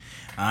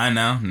I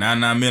know. Now,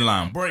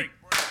 midline. Break.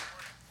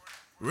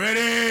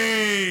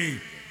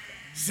 Ready.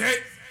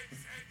 Set.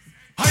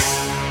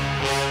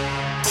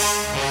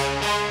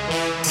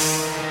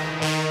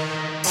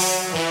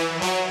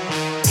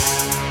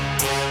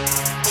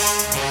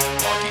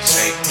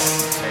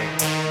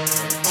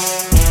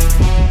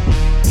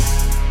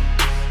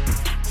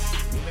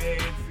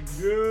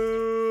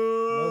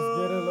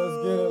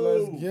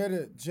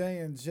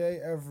 J&J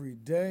every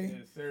day.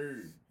 Yes,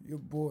 sir. Your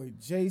boy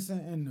Jason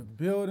in the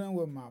building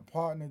with my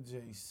partner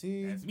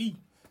JC. That's me.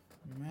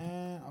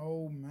 Man,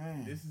 oh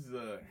man. This is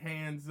a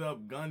hands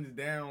up, guns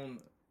down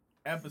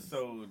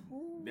episode.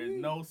 Ooh. There's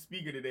no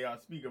speaker today. Our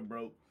speaker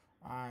broke.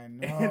 I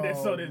know.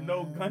 So there's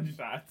no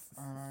gunshots.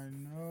 I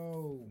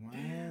know,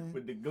 man.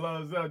 With the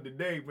gloves up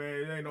today,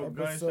 man. There ain't no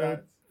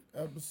gunshots.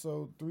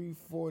 Episode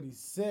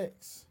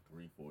 346.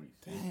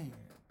 346. Dang.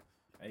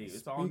 Hey,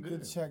 it's all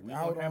good. Checked we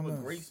out gonna have on a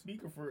us. great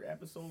speaker for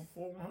episode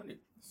 400.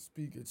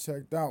 Speaker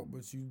checked out,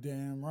 but you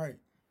damn right.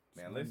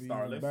 Man, let's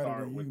start with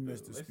I'm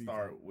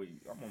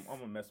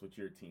gonna mess with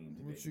your team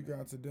today. What you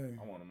got today?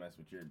 I want to mess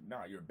with your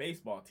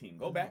baseball team.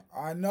 Go back.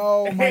 I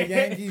know my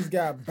Yankees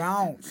got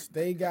bounced.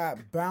 They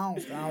got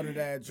bounced out of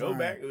that joint. Go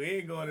back. We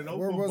ain't going to no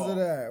Where football.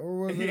 Where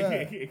was it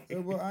at?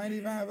 I ain't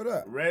even have it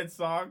up. Red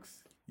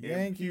Sox.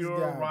 Yankees pure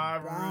got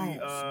rivalry,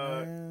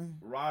 bounced,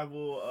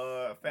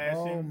 rival fashion.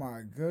 Oh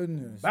my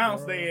goodness!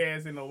 Bounce their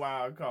ass in the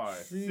wild card.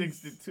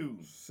 6-2.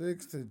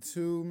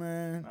 6-2,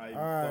 man.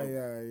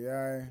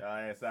 Y'all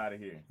ass out of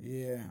here.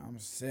 Yeah, I'm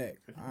sick.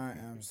 I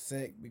am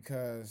sick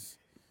because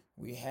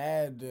we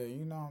had the,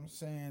 you know what I'm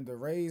saying, the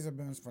Rays have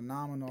been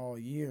phenomenal all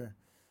year.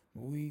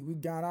 We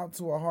got out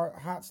to a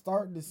hot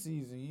start this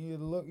season. It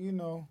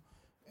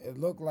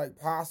looked like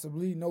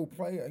possibly no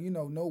player,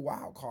 no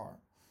wild card.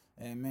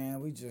 And, man,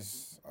 we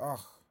just,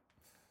 oh,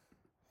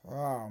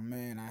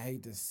 man, I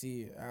hate to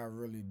see it. I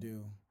really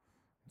do.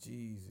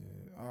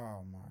 Jesus.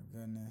 Oh, my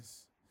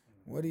goodness.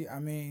 I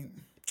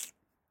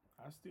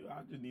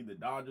just need the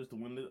Dodgers to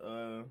win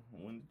the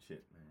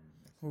chip, man.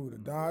 Who, the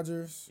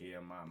Dodgers? Yeah,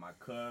 my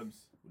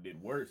Cubs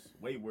did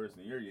way worse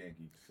than your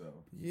Yankees,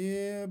 so.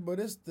 Yeah, but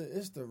it's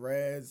the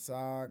Red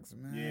Sox,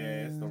 man.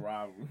 Yeah, it's the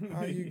rival.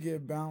 How you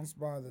get bounced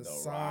by the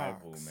Sox?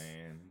 Rival,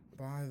 man.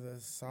 By the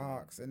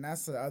Sox. And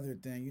that's the other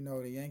thing.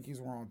 The Yankees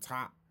were on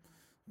top.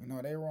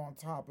 They were on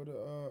top of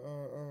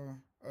the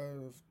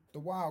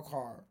wild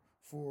card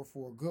for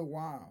a good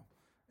while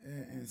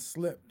and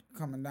slipped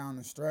coming down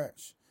the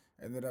stretch.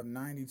 Ended up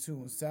 70,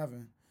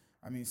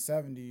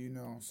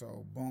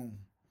 so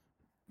boom.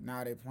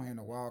 Now they playing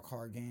a wild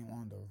card game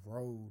on the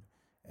road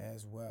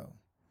as well.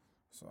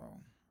 So,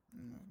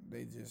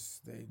 they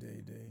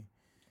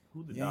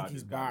Who the Yankees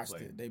Dodgers botched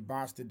play? it. They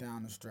botched it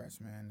down the stretch,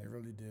 man. They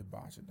really did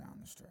botch it down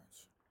the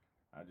stretch.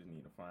 I just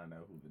need to find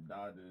out who the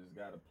Dodgers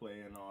got to play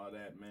and all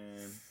that,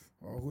 man.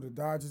 Or who the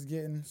Dodgers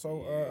getting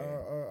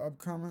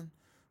upcoming.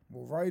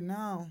 Well, right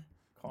now,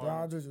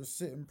 Dodgers are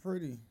sitting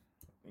pretty.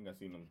 I think I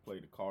seen them play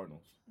the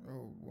Cardinals.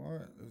 Oh,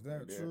 what? Is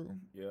that true?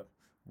 Yep.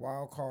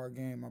 Wild card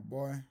game, my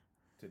boy.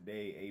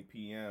 Today, 8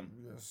 p.m.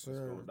 Yes,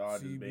 sir. Let's go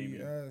Dodgers, baby.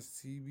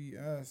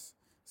 TBS. This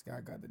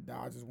guy got the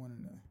Dodgers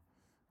winning the...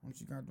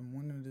 Once you got them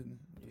winning the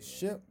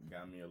ship.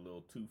 Got me a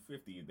little $250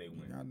 if they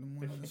win. Got them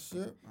winning the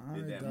ship. All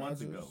Did right, that Dodgers.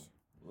 months ago.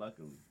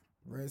 Luckily.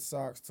 Red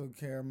Sox took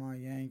care of my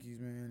Yankees,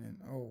 man.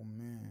 And, oh,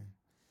 man.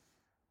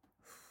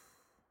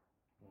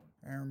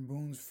 Aaron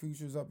Boone's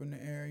future's up in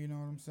the air, you know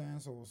what I'm saying?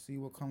 So we'll see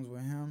what comes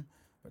with him.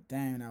 But,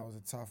 damn, that was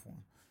a tough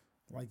one.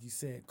 Like you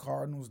said,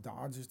 Cardinals,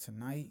 Dodgers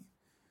tonight.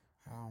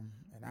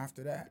 And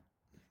after that,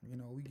 we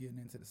getting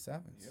into the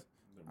sevens. Yep.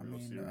 The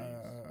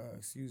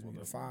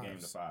fives. Game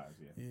the fives,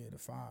 yeah. Yeah, the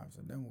fives.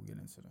 And then we'll get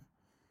into the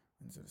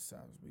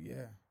sevens. But,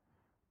 yeah.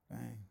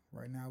 Dang.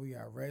 Right now we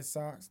got Red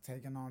Sox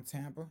taking on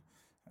Tampa.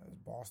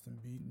 Boston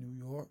beat New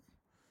York.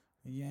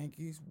 The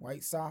Yankees.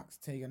 White Sox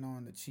taking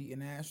on the cheating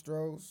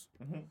Astros.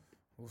 Mm-hmm.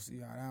 We'll see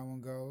how that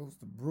one goes.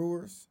 The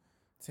Brewers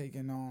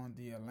taking on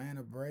the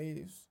Atlanta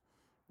Braves.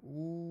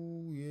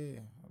 Ooh,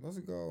 yeah. Let's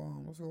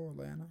go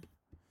Atlanta.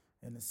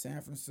 And the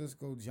San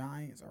Francisco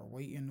Giants are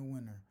waiting the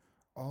winner.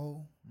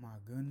 Oh, my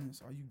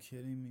goodness. Are you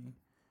kidding me?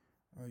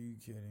 We're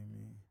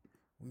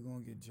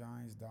going to get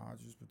Giants,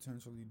 Dodgers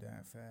potentially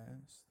that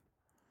fast?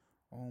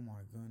 Oh,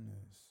 my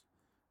goodness.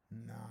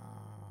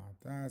 Nah,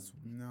 that's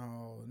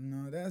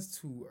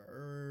too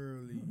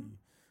early. Mm-hmm.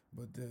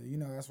 But,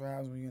 that's what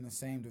happens when you're in the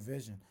same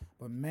division.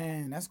 But,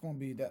 man, that's going to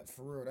be, that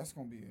for real, that's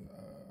going to be,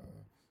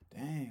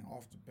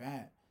 off the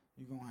bat.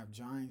 You're going to have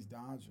Giants,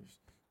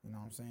 Dodgers. You know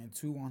what I'm saying?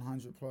 2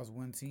 100-plus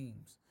win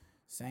teams.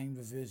 Same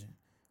division.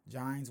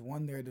 Giants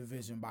won their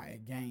division by a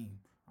game.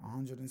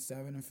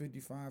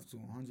 107-55 to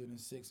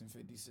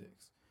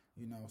 106-56.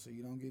 So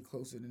you don't get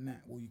closer than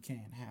that. Well, you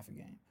can, half a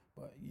game.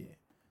 But, yeah.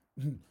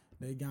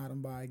 They got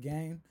them by a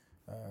game.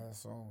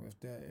 So if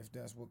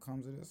that's what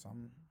comes of this,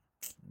 I'm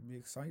be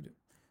excited.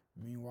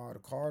 Meanwhile, the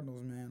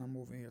Cardinals, man, I'm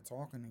over here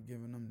talking and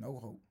giving them no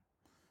hope.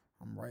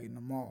 I'm writing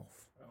them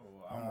off.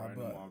 Oh, I'm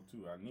writing them off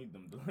too. I need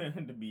them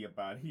to be up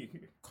out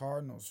here.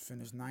 Cardinals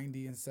finished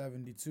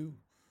 90-72.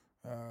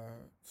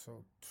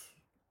 So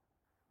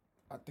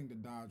I think the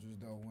Dodgers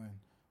though win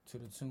to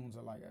the tunes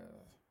of like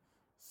a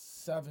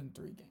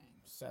 7-3 game,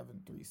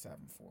 7-3,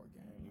 7-4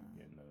 game. You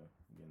getting the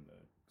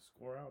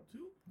score out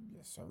too?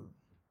 Yes, sir.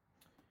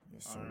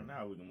 Yes, sir. All right,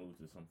 now we can move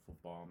to some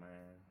football, man.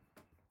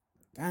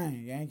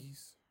 Dang,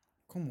 Yankees.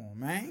 Come on,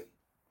 man.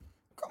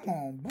 Come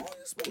on, boy.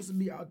 You're supposed to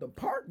be out the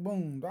park,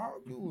 boom,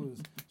 dog. You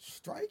was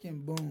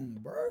striking, boom,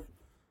 bro.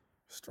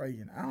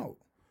 Striking out.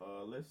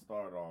 Let's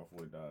start off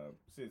with I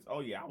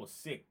was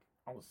sick.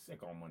 I was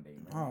sick on Monday,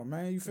 man. Oh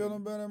man, you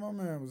feeling better? My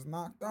man was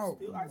knocked out.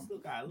 I still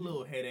got a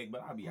little headache,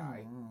 but I'll be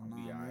alright.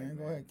 Man.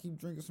 Go ahead, keep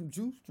drinking some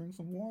juice, drink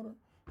some water,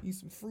 eat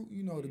some fruit.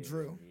 You know the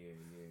drill. Yeah.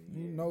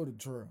 You know the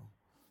drill.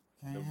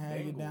 Can't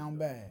have you down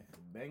bad. The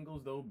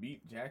Bengals though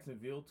beat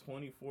Jacksonville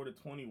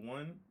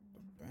 24-21.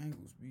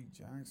 Bengals beat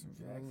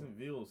Jacksonville.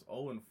 Jacksonville's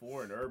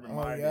 0-4, and Urban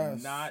Meyer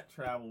did not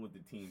travel with the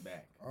team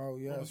back. Oh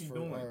yes, what was he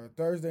doing?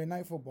 Thursday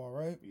night football,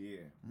 right? Yeah.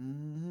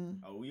 Mm-hmm.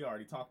 Oh, we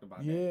already talked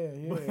about that. Yeah.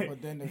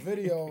 But then the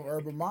video,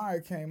 Urban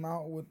Meyer came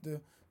out with the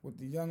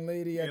young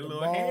lady at the little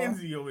bar.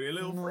 handsy over there,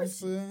 little you know what I'm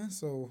saying?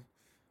 So,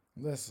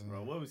 listen,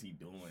 bro, what was he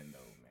doing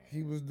though, man?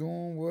 He was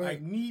doing what?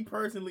 Like me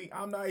personally,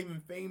 I'm not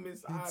even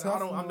famous.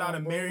 I'm not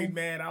a bro. married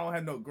man. I don't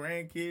have no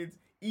grandkids.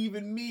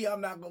 Even me,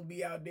 I'm not gonna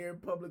be out there in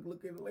public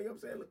looking like I'm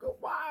saying, looking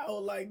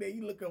wild like that.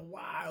 You looking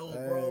wild,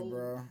 bro. Hey,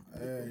 bro.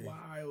 Looking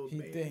wild,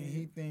 man.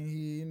 He think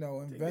he,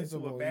 invincible. Take it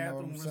to a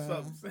bathroom you know what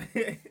I'm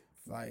saying?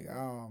 Like,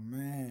 oh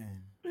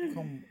man,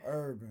 come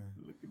Urban.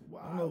 Looking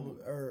wild.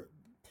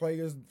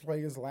 Players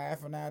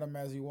laughing at him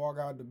as he walk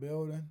out the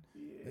building.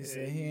 Yeah. They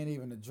said he ain't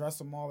even address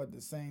them all at the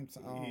same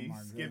time. Oh he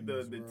my skipped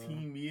goodness, the bro.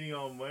 team meeting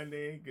on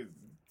Monday because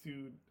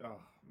man.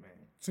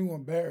 Too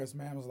embarrassed,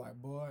 man. Was like,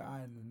 boy,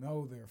 I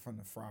know they're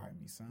finna fry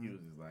me, son. He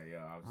was just like, yo,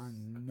 I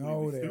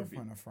know they're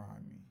finna fry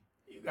me.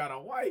 You got a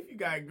wife, you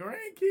got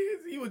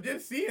grandkids. He was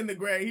just seeing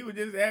he was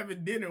just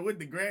having dinner with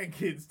the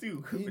grandkids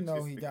too. He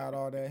know he got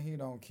all that. He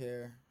don't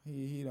care.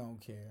 He don't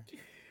care.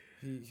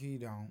 He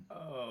don't.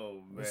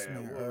 Oh man,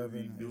 man what was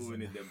he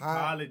doing at the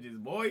colleges,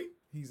 boy?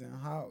 He's in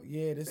hot.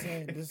 Yeah, this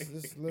ain't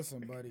this.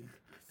 Listen, buddy.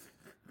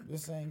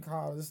 This ain't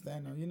college. This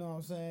ain't. You know what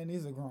I'm saying?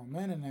 These are grown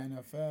men in the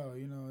NFL.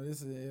 You know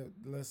this is it.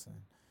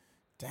 Listen.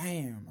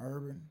 Damn,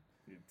 Urban.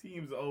 Your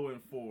team's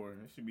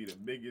 0-4. That should be the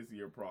biggest of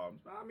your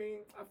problems. I mean,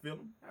 I feel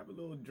him. Have a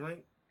little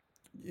drink.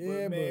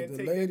 Yeah, man, but the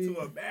take lady it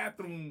to a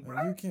bathroom,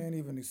 bro. You can't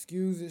even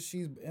excuse it.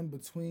 She's in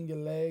between your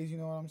legs. You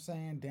know what I'm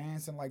saying?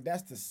 Dancing like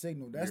that's the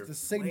signal. That's You're the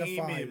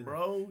signifier, flaming,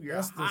 bro.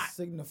 That's hot.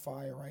 the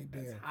signifier right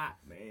there. That's hot,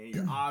 man.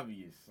 You're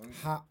obvious.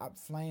 Hot,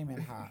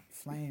 flaming hot,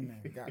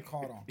 flaming. Got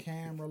caught on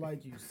camera,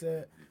 like you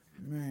said,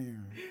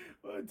 man.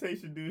 What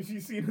Tasha do? She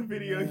seen the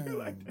video. Man, You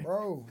like that?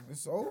 bro?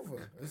 It's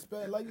over. It's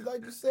like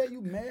you said.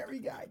 You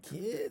married, got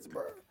kids,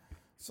 bro.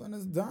 Son,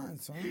 it's done,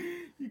 son.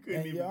 You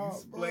couldn't even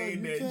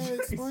explain that. You can't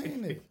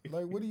explain it.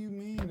 Like, what do you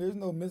mean? There's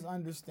no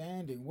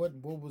misunderstanding. What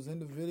was in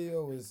the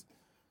video is,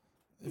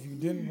 if you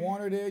didn't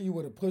want her there, you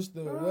would have pushed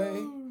her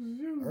away.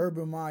 Shoot.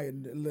 Urban Meyer,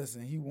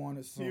 listen, he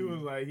wanted some. He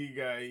was like, he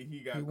got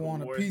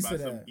wanted a coerced piece by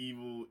of some that.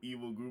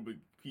 evil group of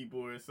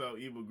people or some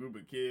evil group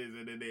of kids,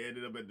 and then they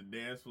ended up at the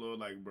dance floor.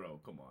 Like, bro,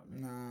 come on,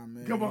 man. Nah,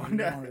 man. Come on, he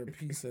now. wanted a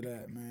piece of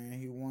that, man.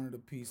 He wanted a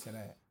piece of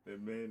that. That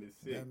man is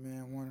sick. That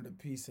man wanted a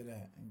piece of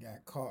that and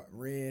got caught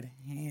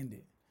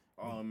red-handed.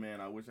 Oh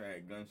man, I wish I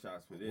had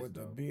gunshots for this. With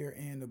though. the beer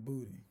and the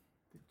booty.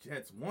 The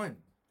Jets won.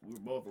 We were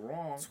both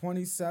wrong.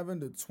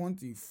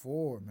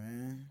 27-24,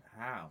 man.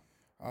 How?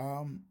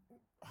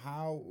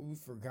 How we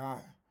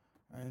forgot.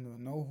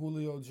 And no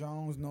Julio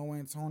Jones, no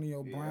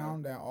Antonio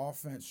Brown. That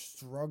offense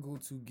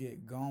struggled to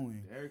get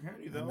going. Derrick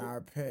Henry though. And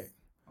our pick.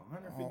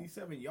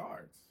 157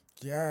 yards.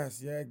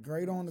 Yes,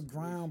 great on the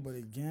ground, but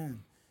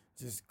again,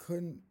 just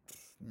couldn't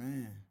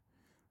get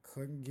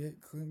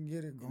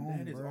it going.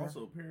 And that is bro.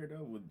 also paired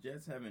up with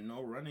Jets having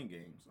no running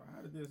game. So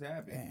how did this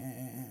happen?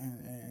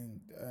 And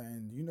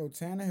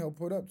Tannehill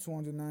put up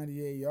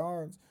 298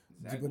 yards.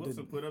 Zach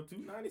Wilson put up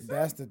 297.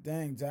 That's the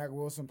thing. Zach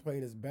Wilson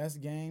played his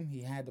best game.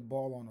 He had the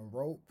ball on the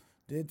rope.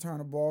 Did turn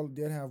the ball.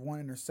 Did have one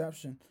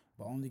interception,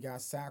 but only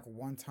got sacked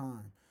one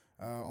time.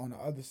 On the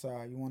other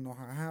side, you want to know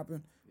how it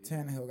happened?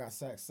 Tannehill got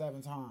sacked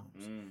 7 times.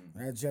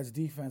 That Jets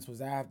defense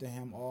was after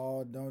him.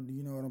 All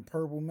them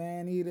purple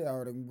man-eater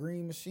or them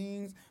green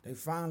machines, they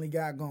finally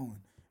got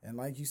going. And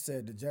like you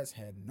said, the Jets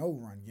had no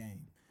run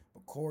game.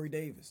 But Corey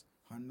Davis,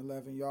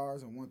 111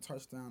 yards and 1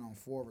 touchdown on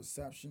 4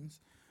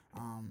 receptions.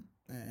 And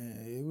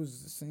it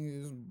was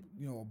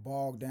a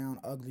bogged down,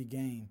 ugly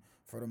game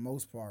for the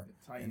most part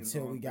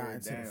until we got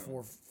into the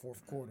fourth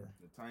quarter.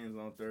 The Titans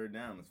on third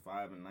down is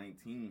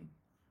 5-19.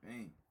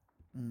 Dang.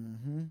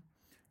 Mm-hmm.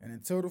 And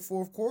until the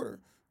fourth quarter,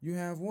 you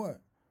have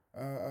what?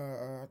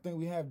 I think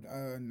we have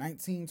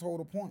 19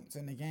 total points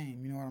in the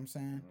game. You know what I'm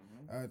saying?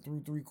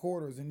 Through 3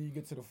 quarters, and then you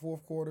get to the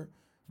fourth quarter.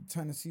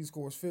 Tennessee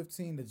scores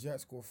 15. The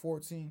Jets score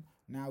 14.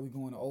 Now we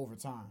go into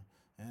overtime,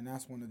 and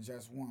that's when the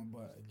Jets won.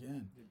 But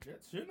again, the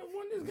Jets shouldn't have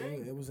won this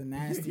game. It was a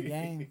nasty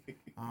game.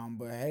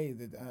 But hey,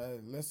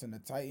 listen, the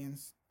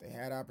Titans, they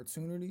had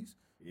opportunities.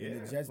 Yeah,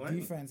 and the Jets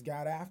defense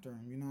got after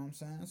them. You know what I'm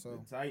saying?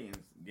 So the Titans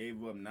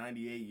gave up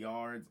 98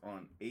 yards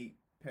on 8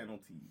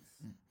 penalties.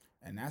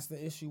 And that's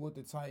the issue with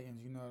the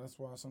Titans. That's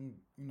why some,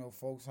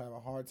 folks have a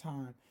hard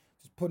time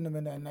just putting them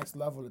in that next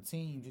level of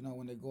teams,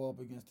 when they go up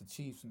against the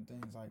Chiefs and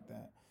things like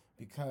that.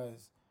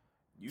 Because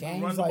you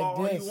games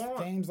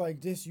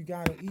like this, you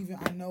gotta even.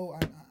 I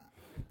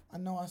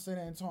know I said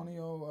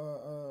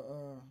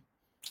Antonio.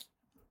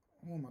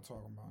 Who am I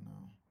talking about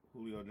now?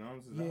 Julio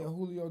Jones is out. out.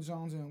 Julio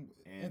Jones and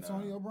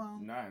Antonio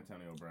Brown. Not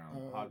Antonio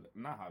Brown.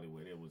 Not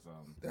Hollywood. It was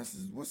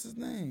what's his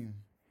name?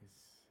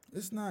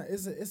 It's not.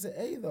 It's an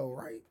A though,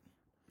 right?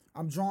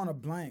 I'm drawing a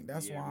blank.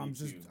 That's why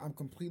I'm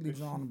completely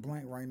drawing a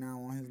blank right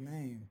now on his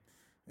name.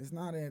 It's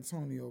not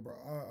Antonio Brown.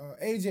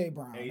 AJ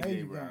Brown.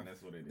 AJ Brown.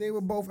 That's what it is. They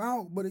were both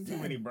out, but again,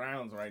 too many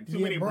Browns, right? Too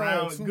many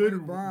Browns.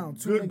 Good Brown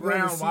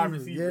wide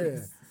receivers.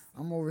 Yeah.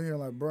 I'm over here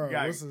like, bro,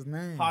 what's his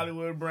name?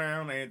 Hollywood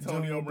Brown,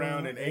 Antonio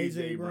Brown, and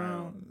AJ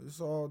Brown.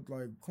 It's all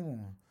like, come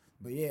on.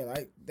 But yeah,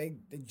 like they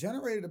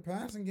generated a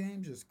passing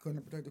game, just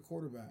couldn't protect the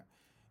quarterback.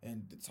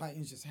 And the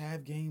Titans just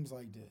have games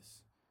like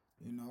this.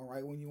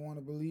 Right when you want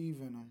to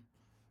believe in them.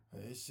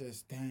 It's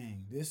just,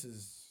 dang, it's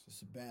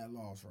a bad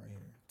loss right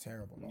here.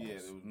 Terrible loss. Yeah,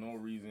 there was no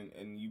reason.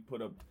 And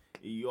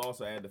you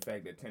also add the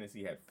fact that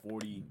Tennessee had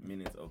 40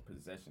 minutes of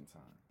possession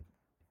time.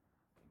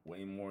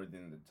 Way more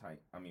than the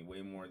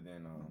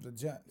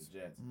Jets.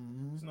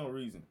 Mm-hmm. There's no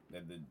reason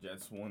that the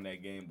Jets won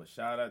that game, but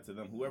shout out to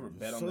them. Whoever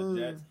bet on the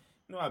Jets.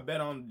 I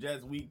bet on the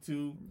Jets week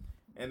 2,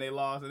 and they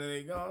lost, and then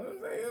they go,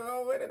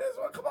 win this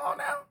one. Come on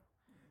now.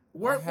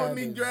 Work with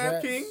me,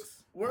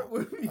 DraftKings. Work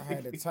with me. I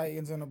had the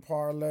Titans in a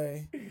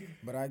parlay,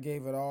 but I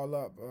gave it all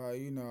up.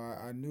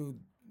 I knew,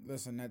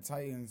 listen, that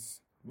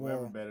Titans,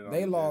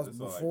 they lost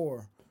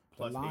before.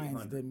 The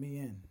Lions did me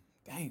in.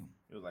 Damn.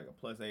 It was like a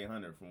plus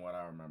 800 from what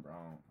I remember.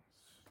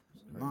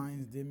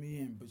 Lions did me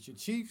in. But your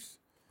Chiefs,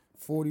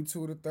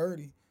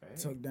 42-30,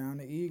 took down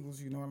the Eagles.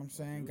 You know what I'm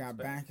saying? Got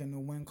back in the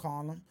win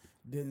column.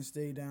 Didn't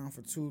stay down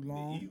for too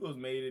long. The Eagles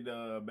made it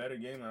a better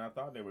game than I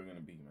thought they were going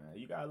to be, man.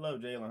 You got to love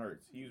Jalen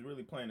Hurts. He was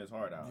really playing his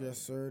heart out. Yes,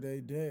 sir, they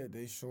did.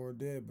 They sure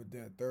did. But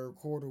that third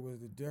quarter was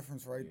the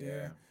difference right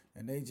there.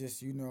 And they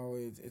just,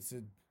 it's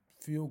a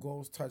field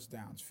goals,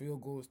 touchdowns.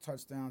 Field goals,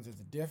 touchdowns is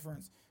the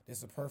difference.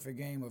 It's a perfect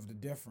game of the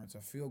difference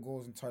of field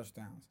goals and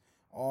touchdowns.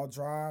 All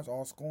drives,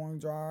 all scoring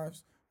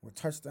drives were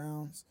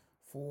touchdowns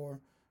for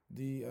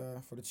the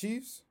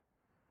Chiefs.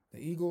 The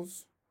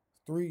Eagles,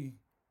 3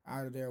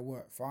 out of their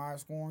 5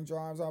 scoring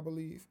drives, I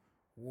believe,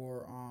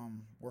 were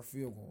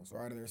field goals.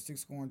 Or out of their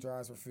 6 scoring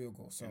drives were field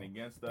goals. So and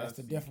against that's us,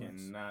 the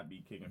difference. You cannot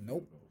be kicking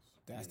field goals.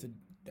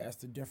 That's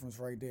the difference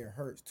right there.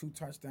 Hurts 2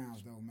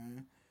 touchdowns though,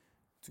 man.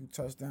 2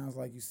 touchdowns,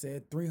 like you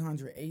said,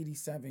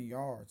 387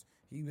 yards.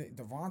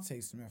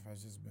 Devontae Smith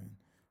has just been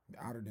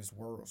out of this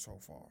world so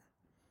far.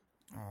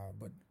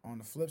 But on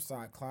the flip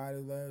side, Clyde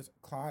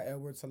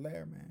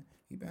Edwards-Helaire, man,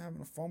 he been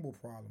having a fumble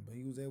problem, but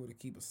he was able to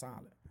keep it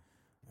solid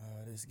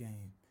this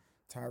game.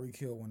 Tyreek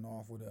Hill went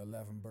off with an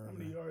 11 burger. How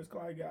many yards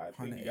Clyde got?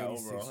 I think he got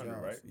over 100,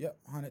 yards. right? Yep,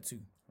 102.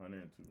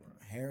 102,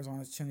 right. Hairs on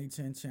his chinny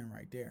chin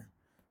right there.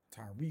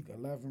 Tyreek,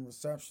 11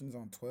 receptions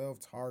on 12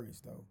 targets,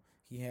 though.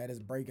 He had his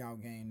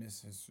breakout game.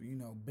 This is,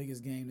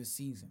 biggest game this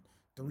season.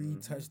 3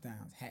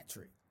 touchdowns, hat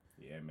trick.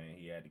 Yeah, man,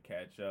 he had to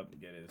catch up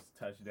and get his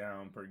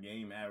touchdown per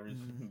game average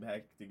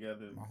back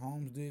together.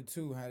 Mahomes did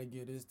too. Had to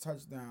get his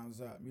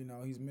touchdowns up.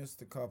 He's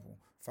missed a couple.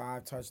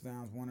 5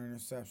 touchdowns, 1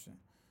 interception.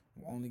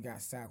 Only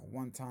got sacked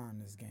 1 time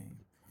this game.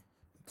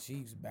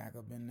 Chiefs back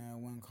up in that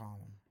win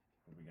column.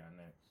 What we got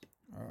next?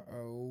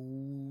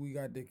 We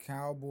got the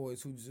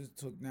Cowboys who just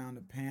took down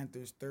the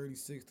Panthers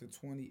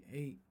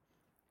 36-28.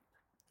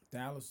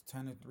 Dallas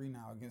 10-3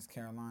 now against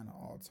Carolina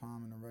all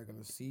time in the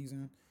regular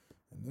season.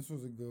 And this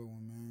was a good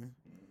one, man.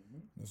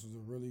 This was a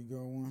really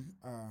good one.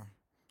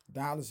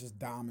 Dallas just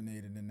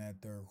dominated in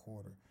that third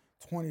quarter.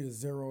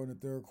 20-0 in the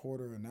third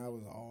quarter, and that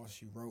was all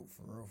she wrote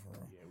for real.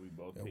 Yeah, we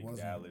both picked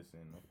Dallas,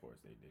 and of course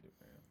they did it,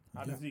 man.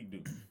 How did Zeke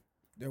do?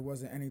 There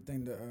wasn't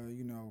anything to,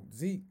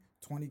 Zeke,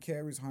 20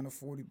 carries,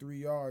 143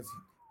 yards,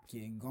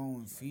 getting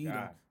going. Feed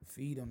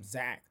him,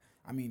 Dak.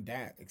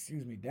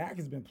 Dak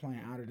has been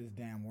playing out of this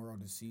damn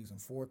world this season.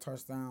 4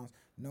 touchdowns,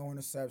 no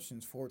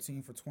interceptions,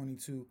 14 for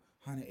 22,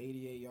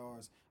 188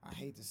 yards. I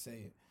hate to say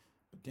it,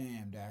 but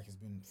damn, Dak has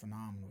been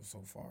phenomenal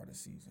so far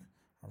this season.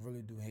 I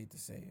really do hate to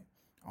say it.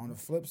 On the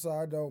flip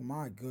side, though,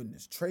 my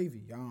goodness,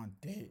 Travion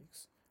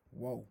Diggs.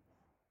 Whoa.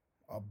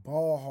 A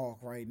ball hawk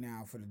right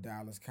now for the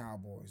Dallas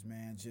Cowboys,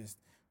 man. Just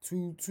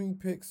two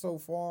picks so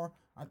far.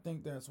 I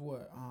think that's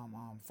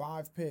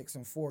 5 picks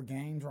in 4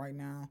 games right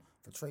now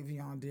for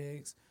Travion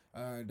Diggs.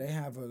 They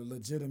have a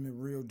legitimate,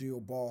 real deal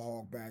ball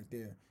hawk back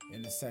there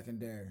in the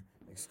secondary.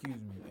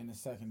 In the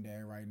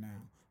secondary right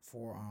now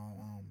for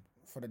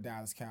the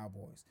Dallas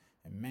Cowboys.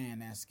 And man,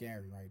 that's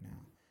scary right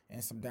now.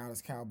 And some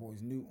Dallas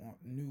Cowboys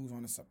news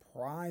on the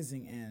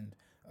surprising end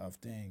of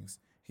things.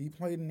 He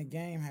played in the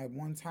game, had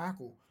 1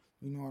 tackle.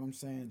 You know what I'm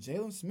saying?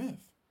 Jalen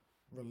Smith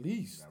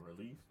released. Got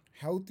released.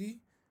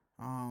 Healthy.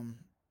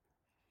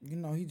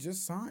 He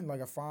just signed like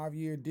a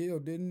 5-year deal,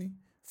 didn't he?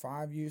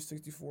 5 years,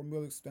 $64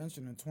 million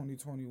extension in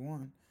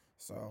 2021.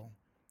 So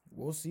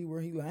we'll see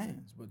where he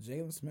lands. But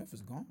Jalen Smith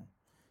is gone.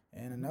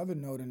 And another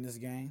note in this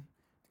game,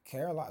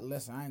 Carolina.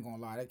 Listen, I ain't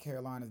gonna lie. That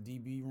Carolina's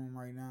DB room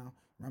right now.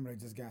 Remember, they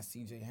just got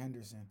C.J.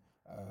 Henderson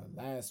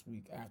last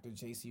week after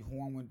J.C.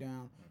 Horn went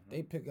down.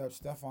 They picked up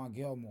Stephon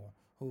Gilmore,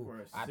 who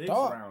I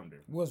thought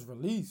was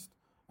released.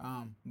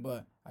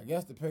 But I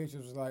guess the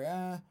Patriots was like,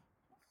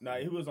 No,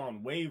 he was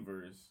on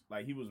waivers.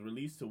 Like, he was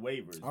released to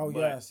waivers. Oh,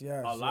 yes.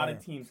 A lot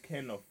of teams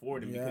can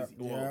afford him because,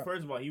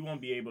 first of all, he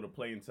won't be able to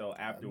play until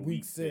after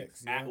week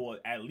 6.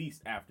 At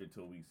least after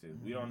till week 6.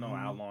 We don't know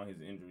how long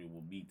his injury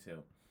will be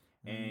till.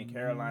 And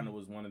Carolina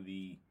was one of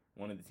the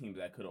teams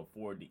that could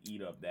afford to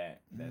eat up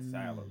that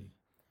salary.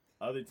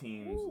 Other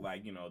teams,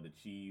 like, the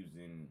Chiefs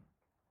and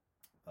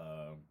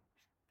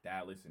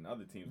Dallas and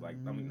other teams, like,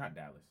 I mean, not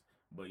Dallas,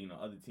 but,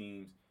 other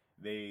teams,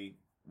 they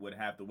would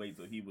have to wait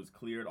till he was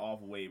cleared off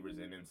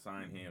waivers and then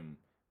sign him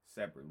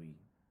separately,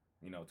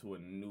 to a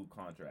new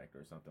contract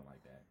or something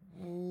like that.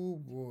 Oh,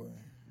 boy.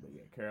 But,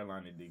 yeah,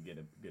 Carolina did get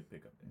a good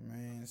pickup there.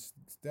 Man,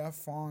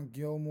 Stephon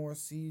Gilmore,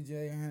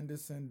 C.J.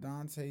 Henderson,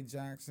 Dante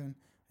Jackson,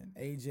 and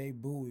A.J.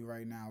 Bowie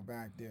right now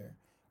back there.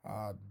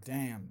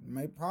 Damn.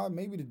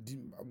 Maybe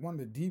one of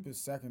the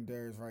deepest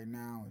secondaries right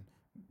now. And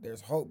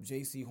there's hope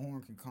J.C.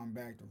 Horn can come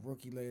back, the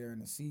rookie, later in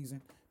the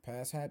season.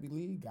 Pass happy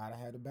league, gotta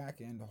have the back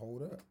end to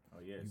hold up.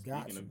 Oh yeah,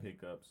 speaking of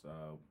pickups,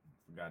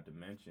 forgot to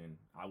mention,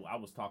 I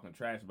was talking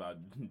trash about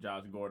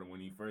Josh Gordon when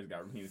he first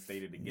got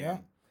reinstated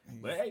again. Yeah.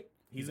 But hey,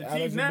 he's a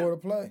Chief now. Eligible to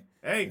play.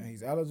 Hey, and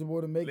he's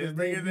eligible to make his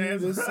debut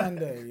this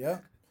Sunday.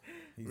 Yep.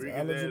 He's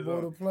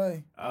eligible to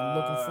play. I'm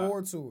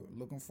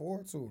looking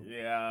forward to it.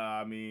 Yeah,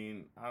 I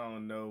mean, I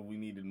don't know. We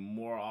needed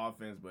more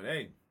offense, but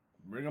hey,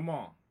 bring them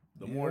on.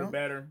 The more the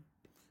better.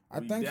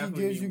 I think he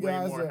gives you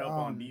guys more help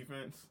on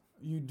defense.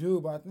 You do,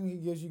 but I think he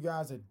gives you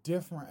guys a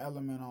different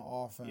element on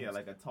offense. Yeah,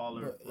 like a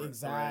taller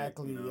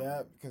exactly, threat,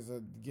 yeah, because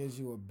it gives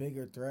you a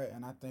bigger threat,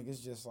 and I think it's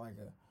just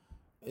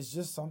it's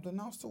just something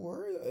else to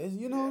worry.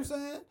 You know what I'm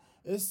saying?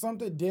 It's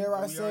something. We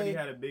already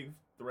had a big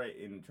threat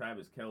in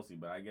Travis Kelce,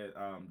 but I guess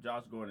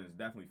Josh Gordon is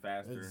definitely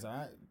faster.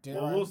 Exactly.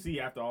 We'll see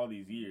after all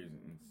these years.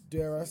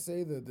 Dare I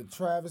say that the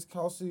Travis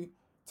Kelce,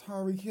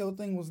 Tyreek Hill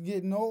thing was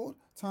getting old?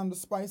 Time to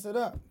spice it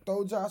up.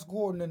 Throw Josh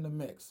Gordon in the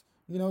mix.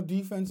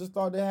 Defenses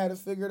thought they had it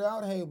figured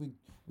out. Hey, we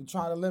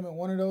try to limit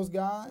one of those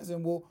guys,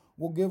 and we'll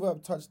give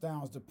up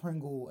touchdowns to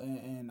Pringle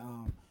and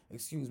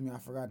excuse me, I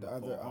forgot the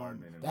other.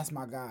 That's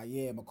my guy.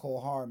 Yeah,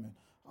 McCole Hardman.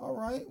 All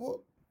right,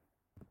 well,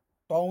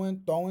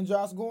 throwing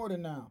Josh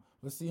Gordon now.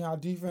 Let's see how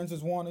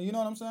defenses want to. You know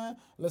what I'm saying?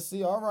 Let's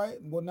see. All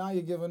right. Well, now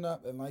you're giving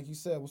up, and like you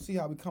said, we'll see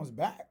how he comes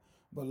back.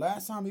 But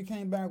last time he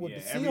came back with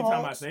the Seahawks, every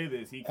time I say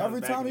this, he comes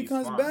back.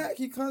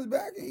 He comes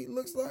back and he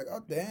looks like,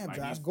 oh damn, like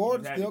Josh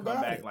Gordon still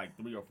got back it. Like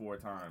 3 or 4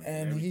 times,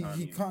 and he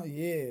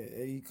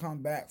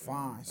come back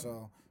fine.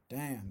 So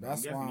damn,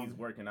 that's why he's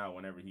working out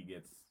whenever he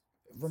gets.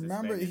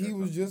 Remember, he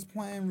was just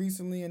playing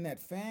recently in that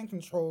fan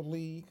control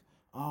league.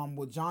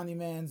 With Johnny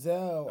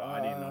Manziel. Oh,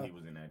 I didn't know he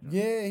was in that.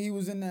 Yeah, he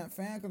was in that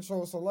fan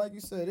control. So, like you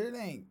said, it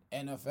ain't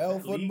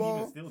NFL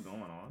football. League even still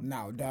going on?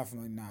 No,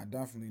 definitely not.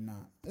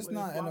 It's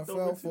not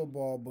NFL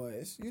football, but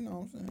it's what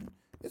I'm saying.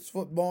 It's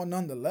football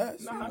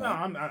nonetheless.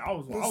 I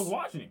was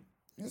watching.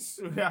 It's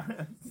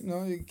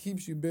it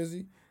keeps you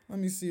busy. Let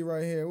me see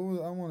right here.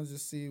 I want to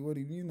just see what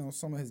he,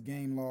 some of his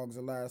game logs.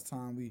 The last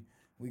time we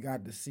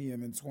got to see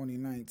him in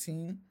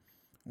 2019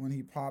 when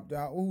he popped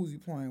out. Who was he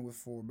playing with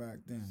for back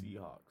then?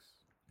 Seahawks.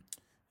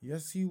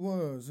 Yes, he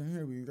was, and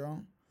here we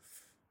go.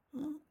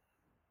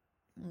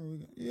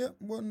 Yep,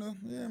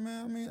 yeah,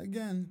 man. I mean,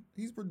 again,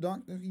 he's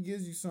productive. He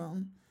gives you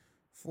something.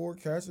 4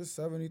 catches,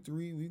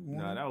 73 week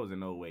 1. No, that was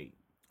in 08.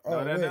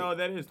 Oh,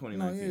 that is 2019.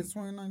 No, yeah, it's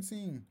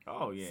 2019.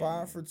 Oh, yeah.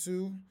 5 for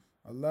 2,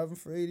 11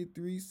 for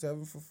 83,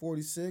 7 for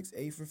 46,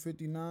 8 for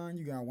 59.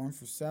 You got 1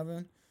 for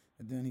 7,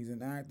 and then he's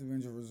an active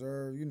injured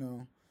reserve,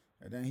 and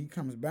then he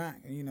comes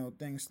back, and,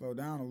 things slow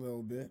down a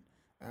little bit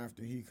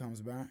after he comes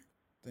back.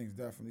 Things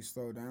definitely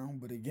slow down.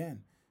 But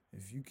again,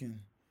 if you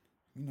can,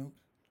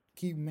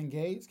 keep him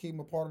engaged, keep him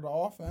a part of the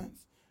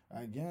offense.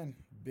 Again,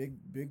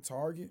 big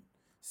target,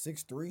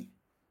 6'3".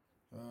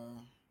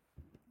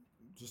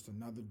 Just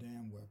another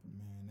damn weapon,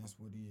 man. That's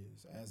what he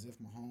is. As if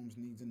Mahomes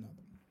needs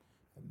another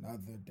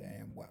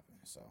damn weapon.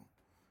 So,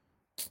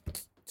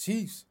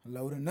 Chiefs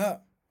loading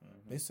up.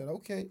 They said,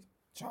 okay,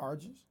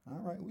 Chargers. All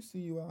right, we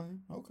see you out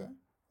here. Okay,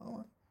 all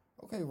right.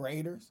 Okay,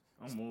 Raiders.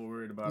 I'm more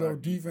worried about little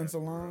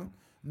defensive line.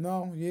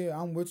 No,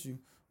 yeah, I'm with you.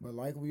 But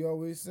like we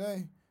always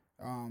say,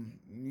 sometimes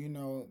we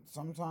don't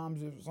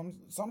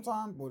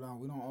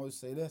always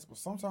say this, but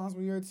sometimes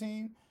when you're a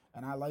team,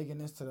 and I liken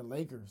this to the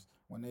Lakers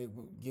when they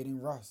were getting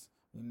Russ,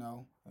 and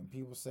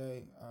people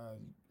say,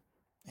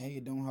 hey,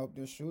 it don't help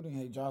their shooting.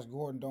 Hey, Josh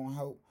Gordon don't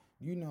help.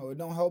 It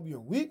don't help your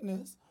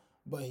weakness,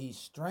 but he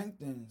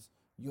strengthens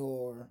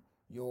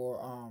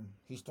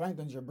he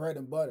strengthens your bread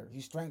and butter.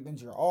 He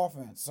strengthens your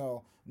offense.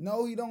 So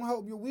no, he don't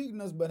help your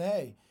weakness, but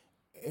hey,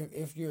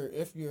 if your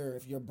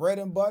bread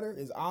and butter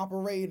is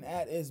operating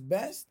at its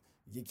best,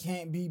 you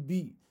can't be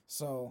beat.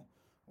 So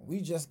we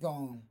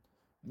gonna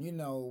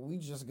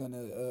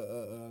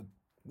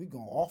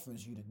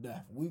offense you to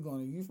death. You feel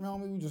me?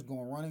 We just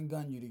gonna run and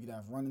gun you to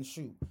death, run and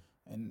shoot.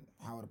 And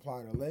how it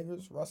applied to the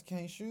Lakers, Russ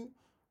can't shoot.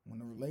 When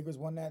the Lakers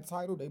won that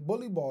title, they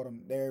bully balled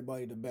them.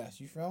 Everybody the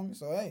best. You feel me?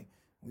 So hey,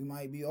 we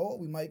might be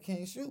old, we might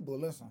can't shoot, but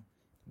listen,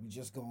 we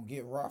just gonna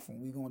get rough and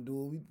we gonna do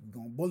what we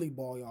gonna bully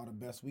ball y'all the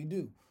best we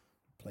do.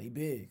 Play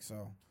big.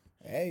 So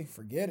hey,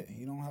 forget it.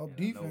 He don't help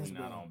defense. I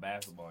know not on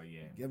basketball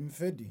yet. Give him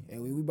 50. Hey,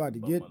 we about to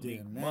get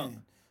there, man. Monk.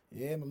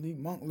 Yeah, Malik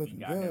Monk looking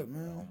good,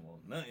 man.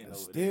 Almost nothing over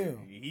still, there.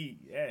 He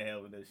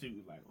hell with that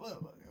shoot. Like,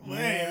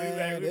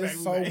 man, there's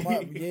so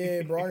much.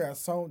 Yeah, bro, I got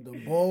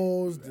the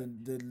Bulls,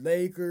 the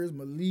Lakers,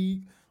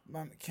 Malik,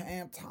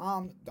 Cam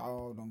Thomas.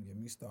 Oh, don't get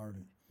me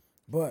started.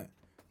 But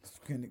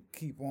gonna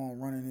keep on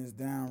running this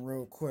down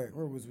real quick.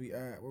 Where was we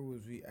at?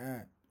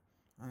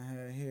 I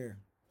had here.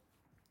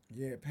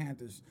 Yeah,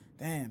 Panthers.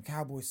 Damn,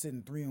 Cowboys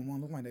sitting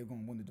 3-1. Look like they're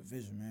gonna win the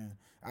division, man.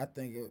 I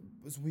think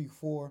it's week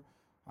 4.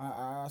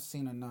 I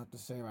seen enough to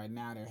say right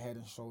now they're head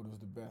and shoulders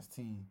the best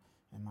team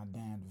in my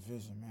damn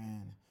division,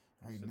 man.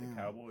 Right now, the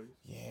Cowboys.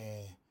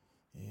 Yeah,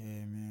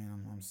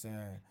 man. I'm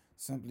sad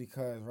simply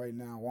because right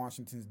now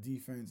Washington's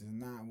defense is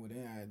not what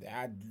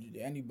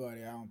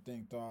anybody I don't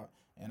think thought.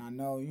 And I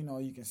know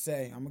you can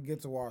say I'm gonna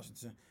get to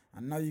Washington.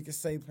 I know you can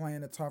say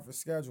playing a tougher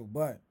schedule,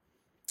 but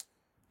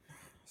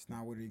it's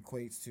not what it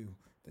equates to.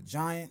 The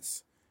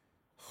Giants.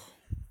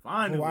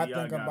 Finally, who I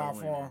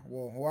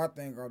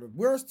think are the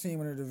worst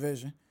team in the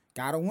division.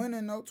 Got to win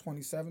in, though,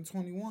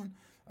 27-21.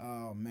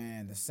 Oh,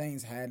 man, the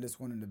Saints had this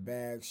one in the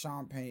bag.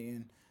 Sean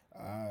Payton,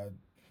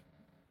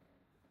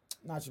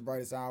 not your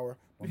brightest hour.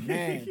 But,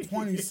 man,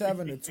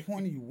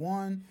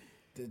 27-21.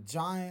 The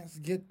Giants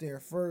get their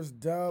first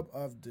dub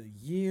of the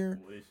year.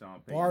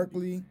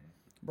 Barkley.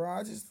 Bro,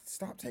 I just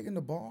stop taking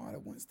the ball out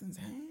of Winston's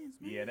hands,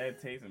 man. Yeah,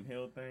 that Taysom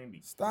Hill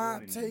thing.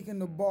 Stop taking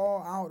the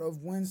ball out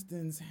of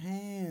Winston's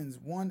hands.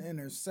 One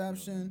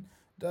interception.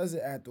 Does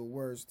it at the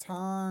worst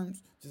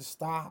times. Just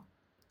stop.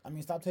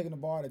 Stop taking the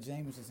ball out of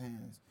Jameis's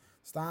hands.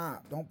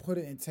 Stop. Don't put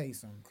it in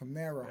Taysom.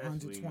 Kamara,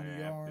 120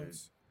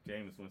 yards.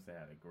 Jameis Winston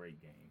had a great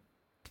game.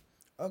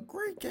 A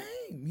great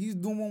game. He's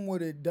doing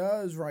what it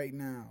does right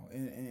now.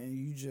 And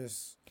you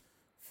just,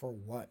 for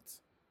what?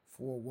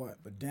 For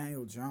what? But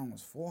Daniel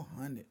Jones,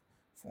 400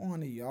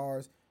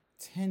 yards,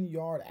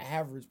 10-yard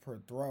average per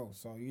throw.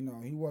 So,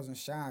 he wasn't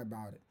shy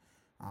about it.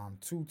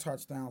 2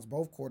 touchdowns.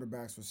 Both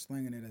quarterbacks were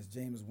slinging it as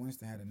Jameis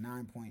Winston had a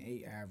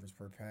 9.8 average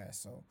per pass.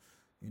 So,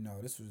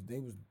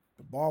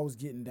 the ball was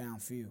getting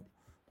downfield.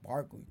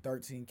 Barkley,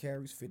 13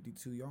 carries,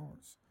 52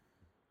 yards.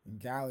 And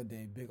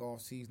Galladay, big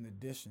offseason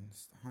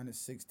additions,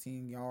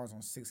 116 yards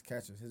on 6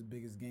 catches, his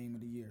biggest game of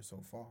the year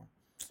so far.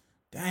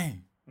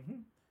 Dang.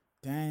 Mm-hmm.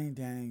 Dang.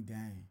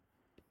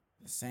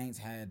 The Saints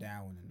had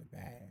that one in the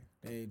bag.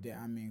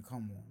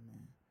 Come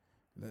on,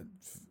 man.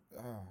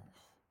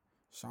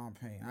 Sean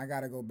Payton. I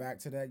got to go back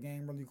to that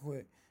game really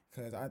quick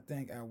because I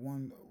think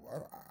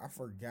I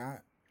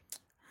forgot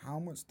how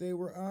much they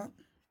were up.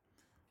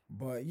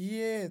 But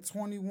yeah,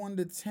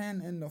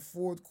 21-10 in the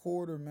fourth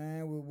quarter,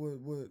 man.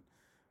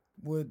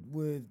 What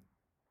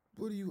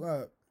are you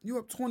up? You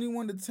up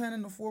 21-10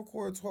 in the fourth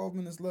quarter, 12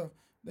 minutes left.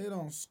 They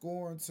don't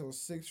score until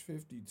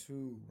 6:52,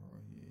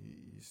 bro.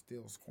 You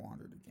still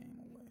squandered the game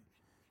away.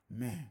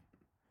 Man.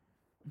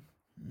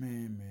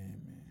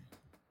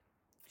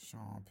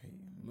 Sean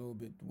Payton, a little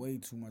bit, way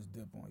too much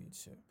dip on your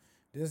chip.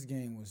 This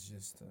game was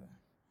just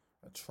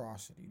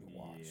atrocity to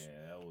watch.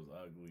 Yeah, that was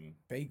ugly.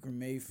 Baker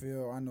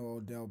Mayfield, I know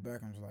Odell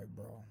Beckham's like,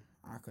 bro,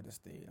 I could have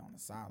stayed on the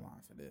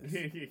sideline for this.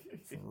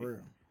 For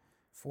real.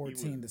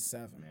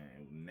 14-7.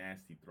 Man,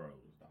 nasty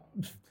throws,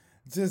 dog.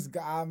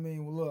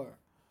 Look,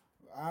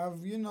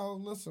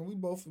 listen, we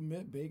both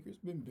admit Baker's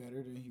been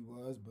better than he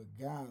was, but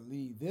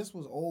golly, this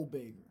was old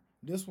Baker.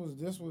 This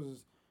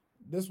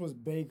was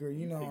Baker,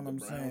 you know what I'm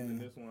saying?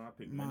 This one, I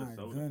picked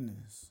Minnesota. My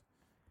goodness.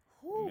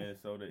 Whew.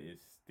 Minnesota is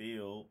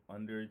still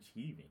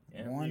underachieving.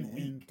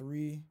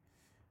 1-3.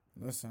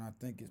 Listen, I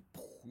think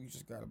you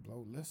just got to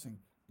blow. Listen,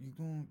 you're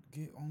going to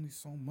get only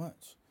so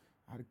much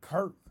out of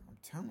Kirk. I'm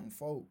telling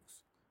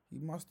folks. He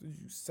mustered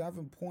you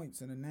 7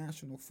 points in the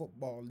National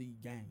Football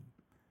League game.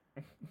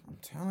 I'm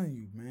telling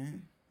you,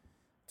 man.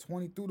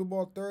 20 threw the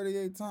ball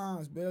 38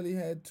 times. Barely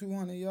had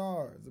 200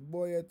 yards. The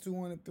boy had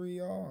 203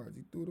 yards.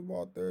 He threw the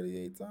ball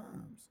 38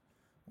 times.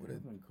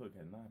 Dalvin Cook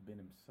has not been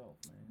himself,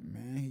 man.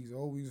 Man, he's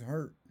always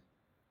hurt.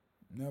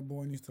 That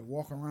boy needs to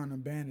walk around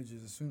in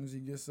bandages as soon as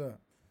he gets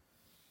up.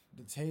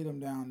 The Tatum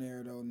down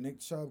there, though, Nick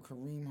Chubb,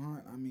 Kareem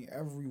Hunt,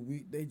 every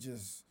week they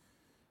just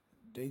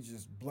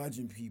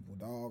bludgeon people,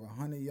 dog.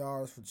 100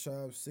 yards for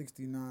Chubb,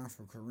 69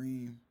 for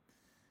Kareem.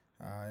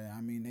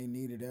 They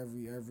needed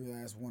every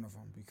last one of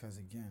them because,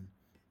 again,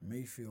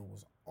 Mayfield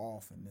was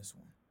off in this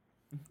one.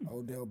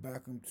 Odell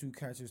Beckham, 2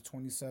 catches,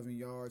 27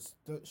 yards.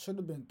 Should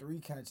have been 3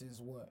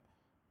 catches,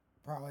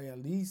 probably at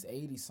least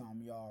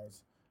 80-something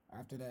yards.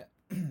 After that,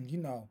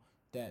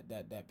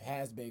 that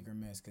pass Baker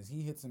missed because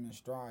he hits him in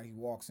stride. He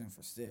walks in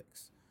for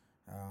 6.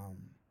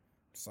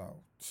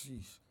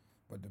 Sheesh.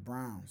 But the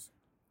Browns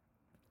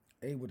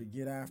able to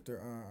get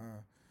after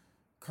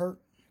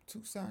Kirk.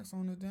 2 sacks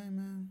on the day,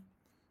 man.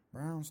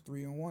 Browns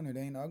 3-1. It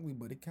ain't ugly,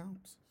 but it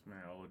counts. Man,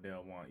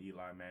 Odell want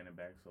Eli Manning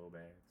back so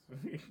bad.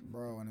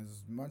 Bro, and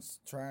as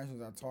much trash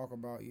as I talk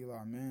about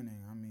Eli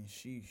Manning, I mean,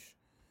 sheesh.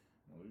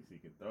 At least he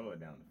can throw it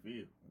down the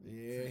field.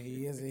 Yeah,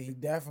 he is. He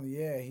definitely.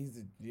 He's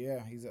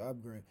an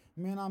upgrade.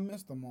 Man, I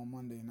missed him on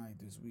Monday night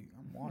this week.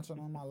 I'm watching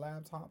on my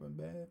laptop in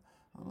bed.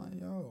 I'm like,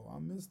 yo, I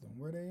missed them.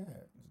 Where they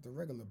at? It's the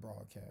regular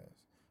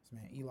broadcast. This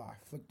man Eli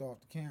flicked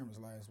off the cameras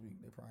last week.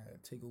 They probably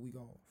had to take a week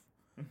off.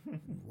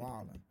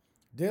 Wildin'.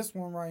 This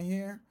one right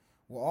here,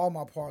 well, all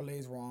my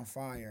parlays were on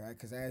fire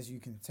because as you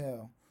can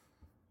tell,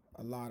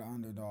 a lot of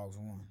underdogs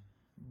won.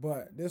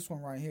 But this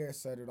one right here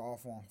set it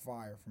off on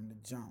fire from the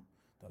jump.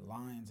 The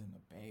Lions and the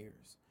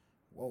Bears.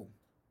 Whoa.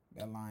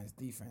 That Lions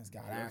defense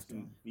got after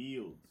him.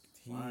 Fields.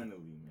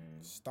 Finally,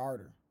 man.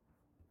 Starter.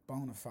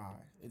 Bona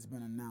fide. It's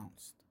been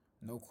announced.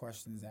 No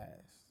questions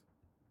asked.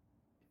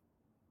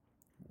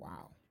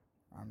 Wow.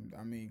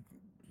 I mean,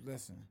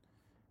 listen.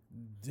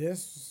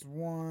 This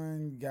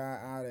one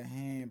got out of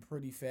hand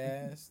pretty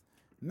fast.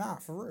 Nah,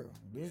 for real.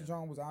 This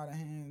joint was out of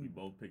hand. We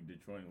both picked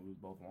Detroit and we was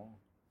both wrong.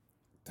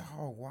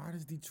 Dog, why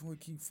does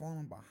Detroit keep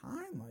falling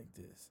behind like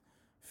this?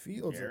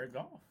 Fields. Jared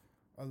Goff.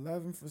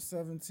 11 for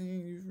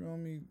 17, you feel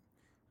me?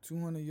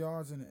 200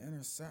 yards and an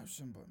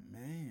interception, but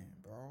man,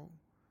 bro.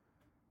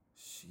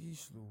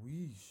 Sheesh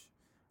Louise.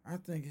 I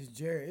think it's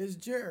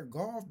Jared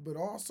Goff, but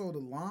also the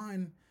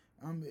line.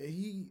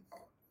 The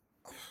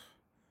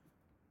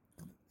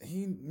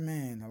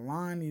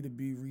line need to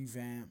be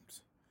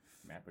revamped.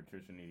 Matt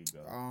Patricia need to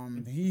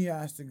go. He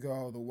has to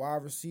go. The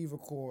wide receiver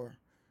core.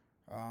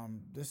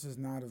 This is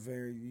not a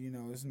very,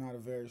 it's not a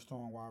very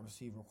strong wide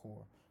receiver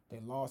core. They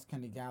lost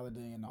Kenny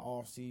Galladay in the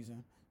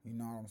offseason. You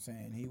know what I'm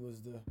saying? He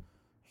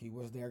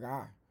was their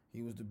guy.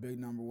 He was the big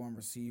number one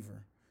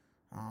receiver.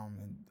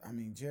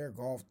 Jared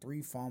Goff,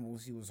 3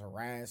 fumbles. He was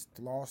harassed,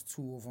 lost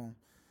 2 of them.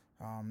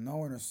 No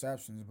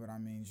interceptions, but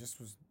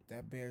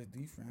that Bears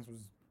defense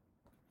was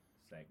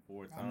sacked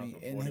 4 times.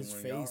 In his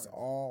face yards.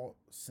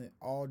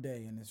 all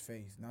day in his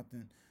face.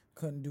 Nothing,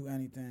 couldn't do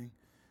anything.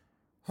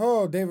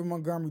 Oh, David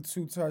Montgomery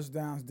 2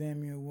 touchdowns,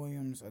 Damian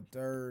Williams a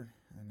 3rd,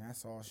 and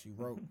that's all she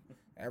wrote.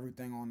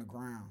 Everything on the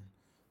ground.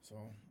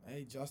 So,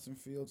 hey, Justin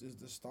Fields is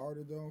the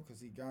starter, though,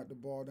 because he got the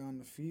ball down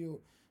the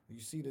field.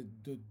 You see the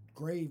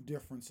grave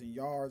difference in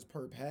yards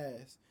per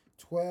pass,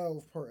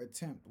 12 per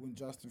attempt when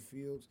Justin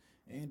Fields.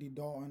 Andy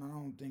Dalton, I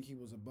don't think he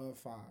was above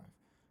 5.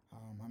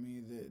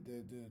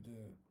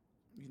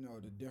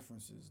 The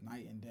difference is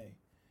night and day.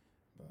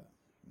 But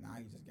now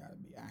he just got to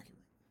be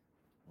accurate.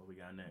 What we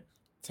got next?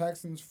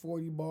 Texans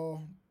 40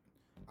 ball.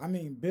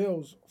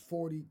 Bills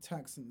 40,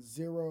 Texans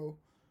 0.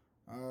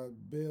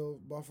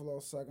 Buffalo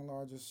second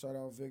largest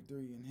shutout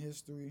victory in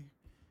history,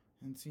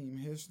 in team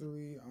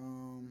history.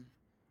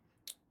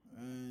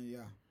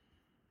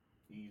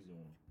 Easy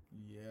one.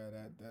 Yeah,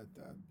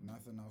 that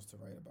nothing else to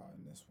write about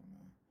in this one,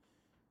 man.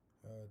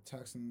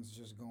 Texans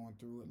just going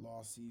through it,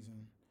 lost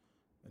season,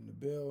 and the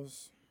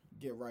Bills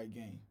get right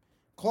game.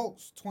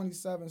 Colts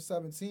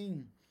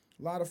 27-17.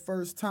 A lot of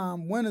first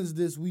time winners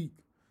this week.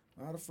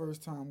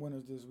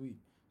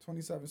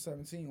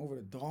 27-17 over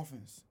the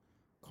Dolphins.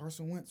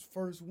 Carson Wentz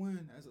first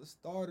win as a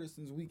starter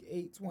since week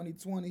 8,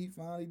 2020. He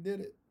finally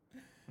did it.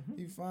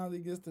 He finally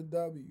gets the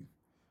W.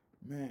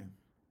 Man,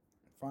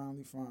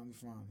 finally.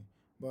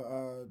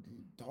 But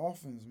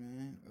Dolphins,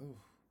 man,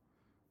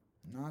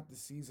 not the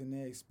season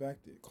they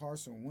expected.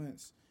 Carson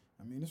Wentz,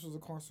 this was a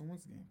Carson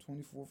Wentz game.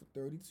 24 for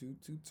 32,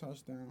 2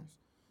 touchdowns,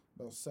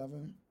 about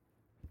 7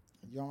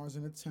 yards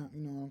in attempt,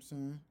 you know what I'm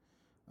saying?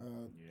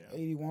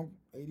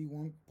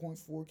 81.4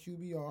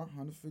 QBR,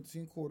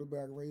 115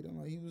 quarterback rating.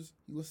 Like he was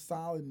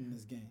solid in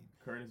this game.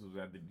 Curtis was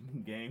at the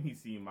game. He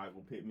seen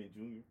Michael Pittman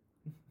Jr.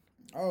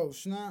 Oh,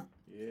 snap.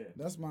 Yeah.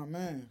 That's my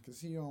man,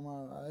 because he on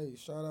my,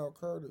 shout out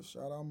Curtis,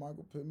 shout out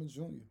Michael Pittman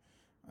Jr.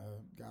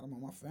 Got him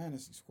on my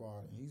fantasy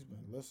squad, and he's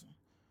been,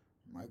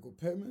 Michael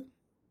Pittman,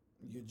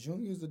 your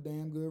junior's a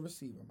damn good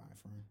receiver, my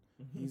friend.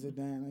 He's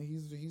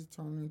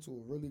turning into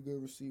a really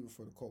good receiver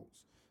for the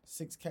Colts.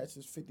 6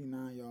 catches,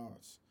 59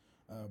 yards.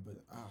 The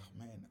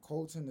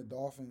Colts and the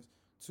Dolphins,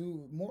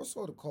 more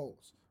so the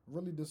Colts,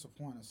 really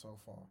disappointed so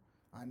far.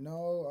 I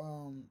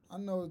know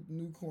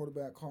new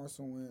quarterback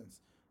Carson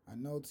Wentz. I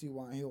know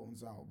T.Y.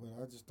 Hilton's out, but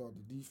I just thought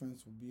the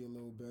defense would be a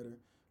little better.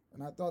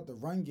 And I thought the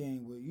run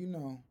game would,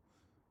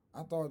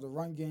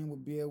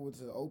 be able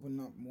to open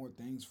up more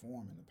things for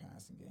him in the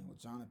passing game with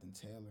Jonathan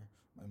Taylor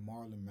and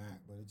Marlon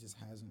Mack, but it just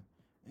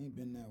ain't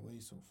been that way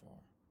so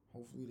far.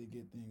 Hopefully they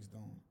get things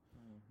done.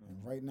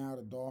 And right now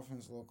the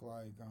Dolphins look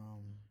like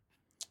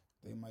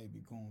they might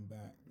be going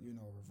back,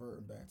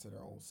 reverting back to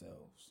their old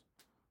selves.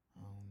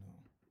 I don't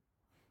know.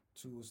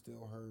 Tua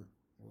still hurt.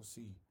 We'll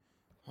see.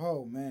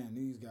 Oh, man,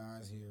 these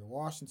guys here.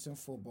 Washington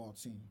football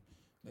team.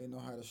 They know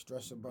how to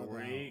stress a brother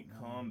Great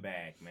out.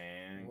 comeback,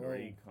 man. Whoa.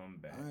 Great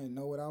comeback. I didn't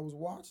know what I was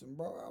watching,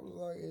 bro. I was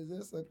like, is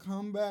this a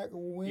comeback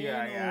win? Yeah,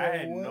 I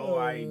had no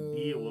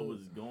idea what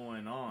was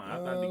going on. I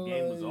thought the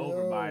game was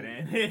over by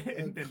then.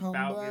 And then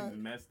Falcons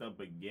messed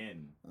up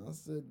again. I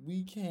said,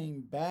 we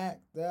came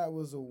back. That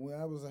was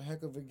a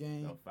heck of a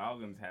game. The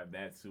Falcons have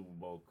that Super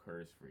Bowl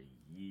curse for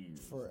years.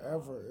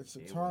 Forever. It's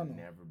They eternal. will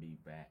never be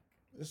back.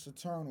 It's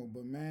eternal.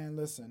 But, man,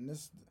 listen,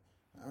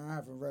 I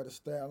haven't read a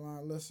stat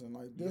line. Listen,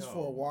 like this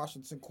for a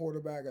Washington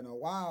quarterback in a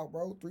while,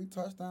 bro. 3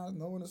 touchdowns,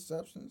 no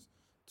interceptions,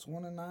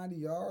 290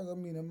 yards. I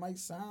mean, it might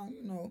sound,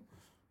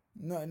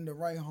 nothing to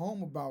write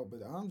home about,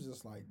 but I'm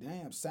just like,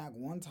 damn, sack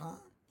one time.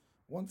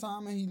 One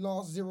time and he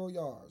lost 0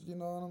 yards. You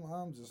know what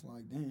I'm just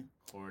like, damn.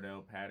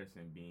 Cordell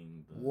Patterson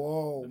being the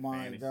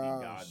fantasy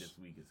god this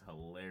week is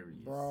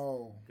hilarious.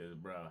 Bro. Because,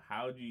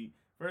 how do you...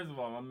 First of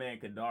all, my man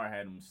Kadar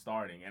had him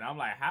starting, and I'm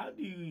like, how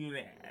do you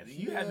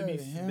have to be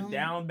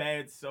down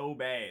bad so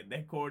bad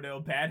that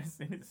Cordell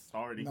Patterson is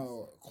starting?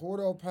 No,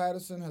 Cordell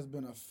Patterson has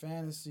been a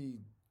fantasy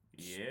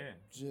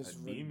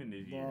demon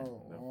this year.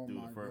 Through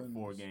the first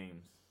 4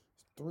 games.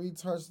 3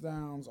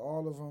 touchdowns,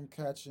 all of them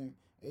catching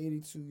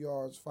 82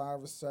 yards, 5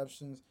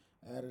 receptions,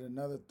 added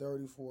another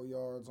 34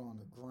 yards on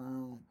the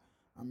ground.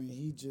 I mean,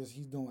 he's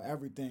doing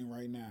everything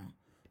right now.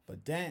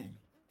 But dang.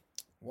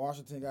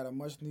 Washington got a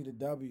much needed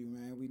W,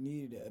 man. We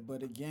needed it,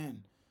 but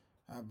again,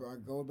 I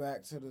go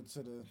back to the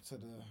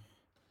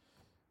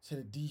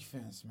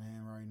defense,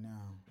 man. Right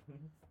now,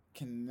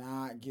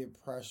 cannot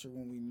get pressure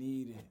when we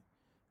need it.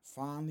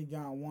 Finally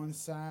got 1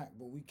 sack,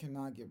 but we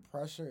cannot get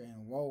pressure.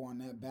 And whoa, on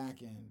that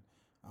back end,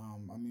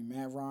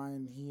 Matt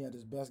Ryan, he had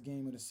his best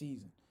game of the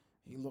season.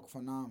 He looked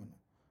phenomenal.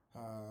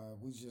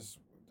 We just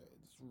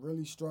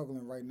really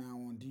struggling right now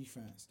on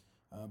defense.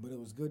 But it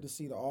was good to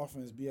see the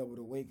offense be able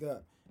to wake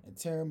up. And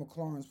Terry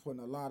McLaurin's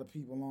putting a lot of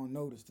people on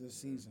notice this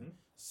season.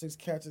 6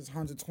 catches,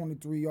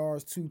 123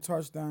 yards, 2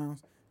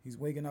 touchdowns. He's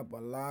waking up a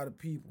lot of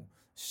people.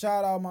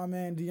 Shout out my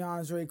man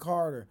DeAndre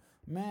Carter.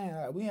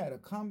 Man, we had a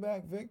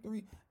comeback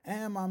victory,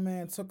 and my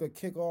man took a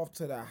kickoff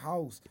to the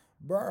house.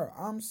 Bruh,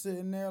 I'm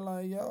sitting there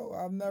like, yo,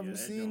 I've never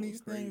seen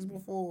these things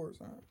before,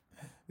 son.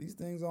 These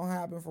things don't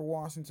happen for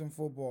Washington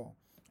football.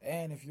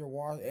 And if you're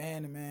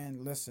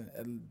man, listen,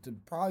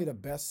 probably the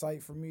best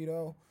sight for me,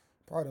 though,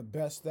 probably the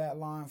best stat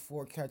line,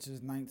 4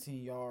 catches,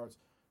 19 yards.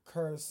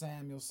 Curtis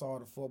Samuel saw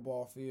the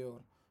football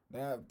field.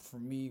 That, for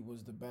me,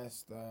 was the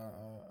best thing.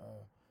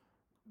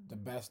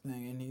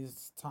 And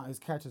his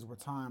catches were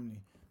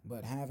timely.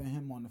 But having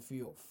him on the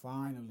field,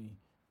 finally,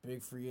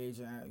 big free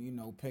agent,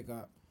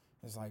 pickup,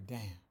 it's like,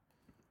 damn,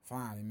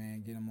 finally,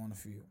 man, get him on the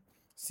field.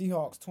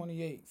 Seahawks,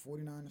 28,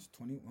 49ers,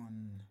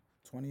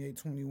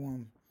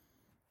 28-21.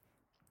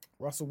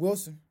 Russell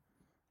Wilson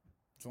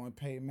joined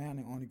Peyton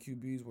Manning on the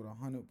QBs with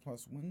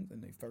 100-plus wins in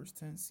their first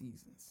 10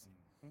 seasons.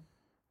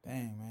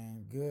 Dang,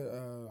 man. Good.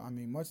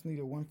 Much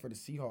needed win for the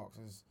Seahawks,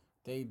 as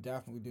they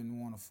definitely didn't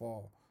want to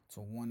fall to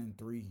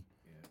 1-3.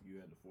 Yeah, you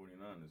had the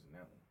 49ers in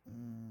that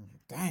one.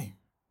 Damn.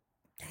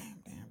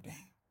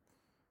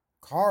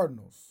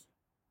 Cardinals.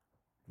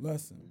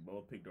 Listen. We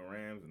both picked the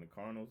Rams and the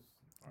Cardinals.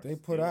 They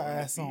put our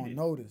ass on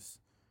notice.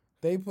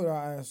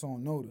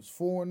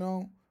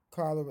 4-0.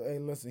 Kyler, hey,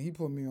 listen, he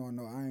put me on,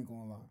 I ain't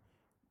gonna lie.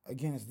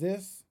 Against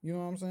this, you know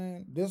what I'm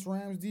saying? This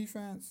Rams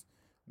defense,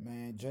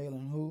 man,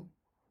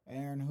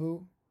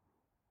 Aaron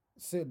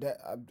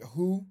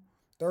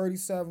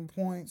 37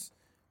 points.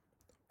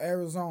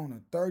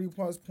 Arizona,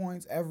 30-plus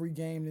points every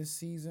game this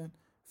season.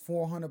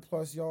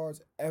 400-plus yards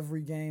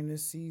every game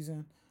this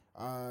season.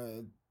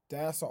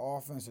 That's an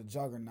offensive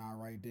juggernaut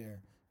right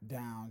there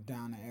down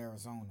in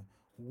Arizona.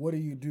 What do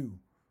you do?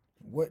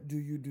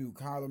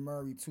 Kyler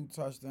Murray, 2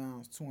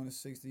 touchdowns,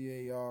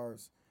 268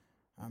 yards.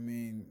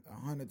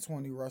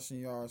 120 rushing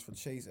yards for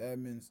Chase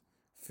Edmonds,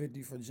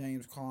 50 for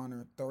James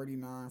Conner,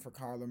 39 for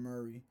Kyler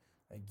Murray.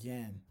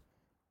 Again,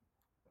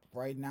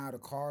 right now the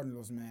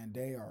Cardinals, man,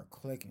 they are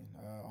clicking.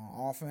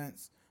 On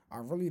offense, I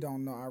really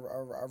don't know.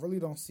 I really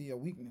don't see a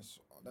weakness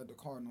that the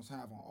Cardinals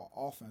have on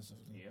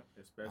offensively. Yeah,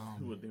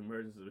 especially with the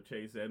emergence of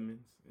Chase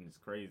Edmonds, and it's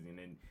crazy. And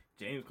then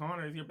James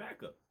Conner is your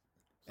backup,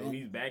 so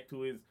he's back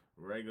to his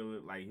regular,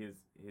 like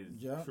his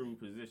true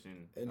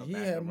position. And he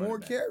had more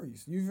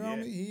carries. You feel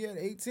me? He had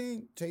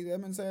 18. Chase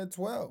Edmonds had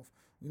 12.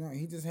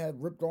 He just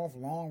had ripped off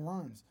long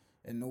runs.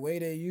 And the way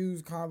they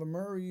use Kyler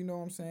Murray, you know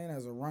what I'm saying,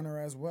 as a runner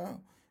as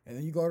well. And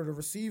then you go to the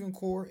receiving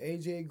core,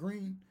 A.J.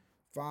 Green,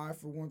 5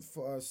 for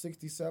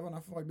 167. I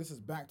feel like this is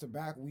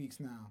back-to-back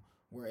weeks now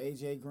where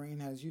A.J. Green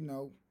has,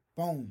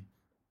 boom.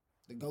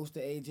 The ghost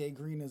of A.J.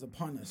 Green is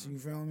upon us. You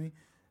feel me?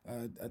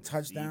 A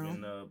touchdown.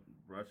 Even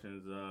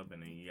rushing's up,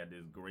 and then you got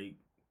this great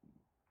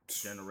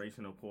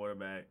generational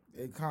quarterback.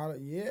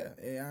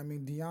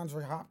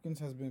 DeAndre Hopkins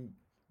has been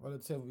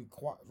relatively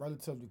quiet.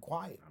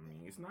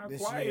 It's not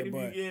quiet if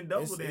you're getting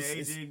double than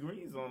AJ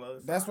Green's on the other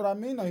side. That's what I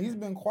mean. Though. He's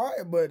been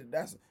quiet, but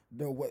that's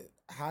the way.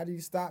 How do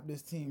you stop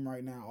this team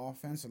right now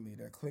offensively?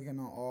 They're clicking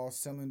on all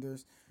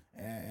cylinders,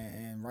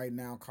 and right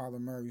now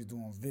Kyler Murray's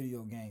doing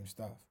video game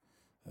stuff.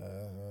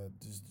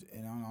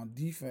 And on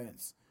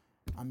defense,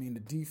 I mean, the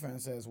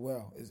defense as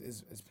well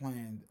is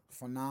playing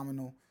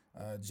phenomenal.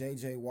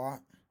 J.J.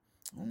 Watt,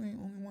 only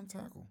one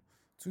tackle.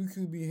 2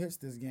 QB hits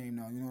this game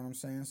now, you know what I'm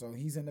saying? So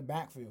he's in the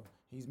backfield.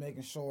 He's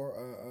making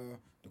sure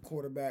the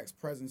quarterback's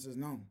presence is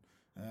known.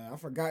 I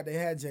forgot they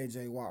had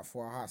J.J. Watt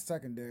for a hot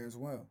second there as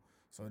well.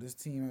 So this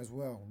team as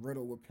well,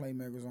 riddled with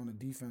playmakers on the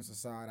defensive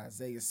side.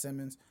 Isaiah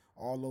Simmons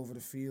all over the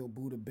field.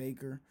 Buda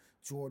Baker,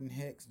 Jordan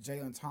Hicks,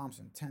 Jalen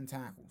Thompson, 10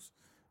 tackles.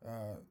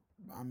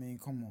 I mean,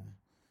 come on.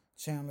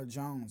 Chandler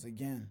Jones,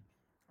 again,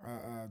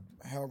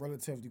 held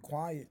relatively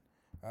quiet,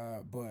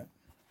 but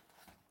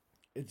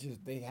it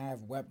just they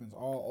have weapons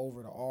all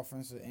over the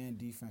offensive and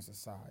defensive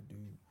side,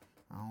 dude.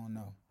 I don't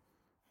know.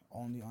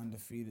 Only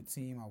undefeated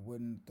team. I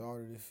wouldn't have thought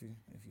it if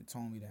you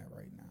told me that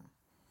right now.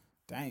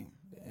 Damn,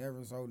 the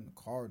Arizona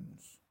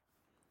Cardinals.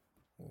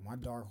 Well, my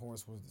dark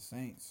horse was the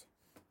Saints.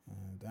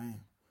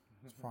 Damn,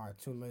 it's probably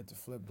too late to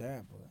flip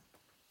that, but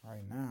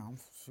right now I'm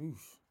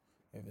sheesh.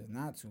 If it's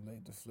not too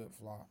late to flip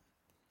flop,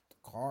 the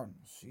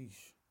Cardinals,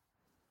 sheesh.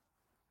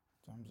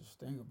 So I'm just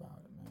thinking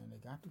about it, man. They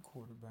got the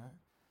quarterback.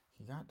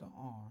 He got the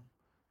arm.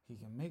 He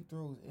can make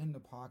throws in the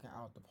pocket,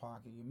 out the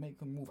pocket. You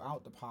make him move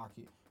out the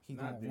pocket. He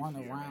gonna run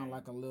around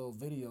like a little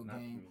video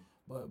game.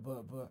 But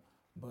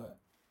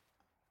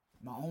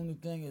my only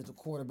thing is the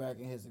quarterback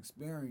and his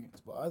experience.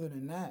 But other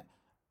than that,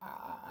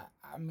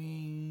 I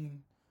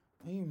mean,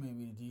 he may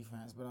be the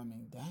defense, but I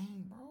mean,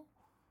 dang, bro,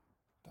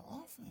 the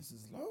offense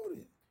is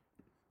loaded.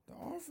 The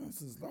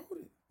offense is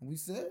loaded. We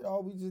said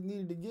we just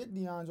needed to get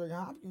DeAndre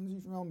Hopkins.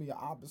 You feel me? Your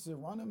opposite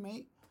running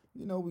mate.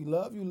 You know, we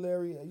love you,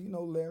 Larry. You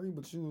know, Larry,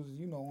 but you was,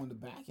 on the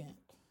back end.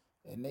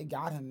 And they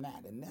got him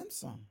that and then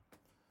some.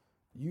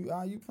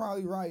 You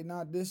probably right,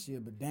 not this year,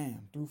 but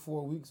damn, through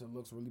 4 weeks, it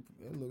looks really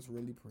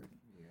pretty.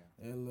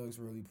 Yeah. It looks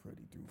really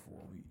pretty through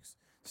 4 weeks.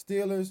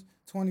 Steelers,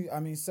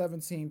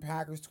 17,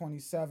 Packers,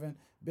 27.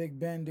 Big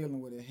Ben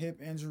dealing with a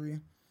hip injury.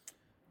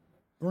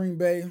 Green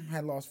Bay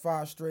had lost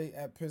 5 straight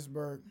at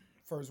Pittsburgh.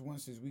 First win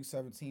since week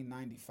 17,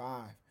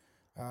 95.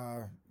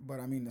 But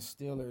I mean the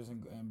Steelers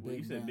and Big Ben.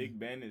 You said Big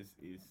Ben is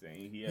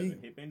saying he has a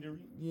hip injury?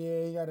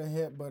 Yeah, he got a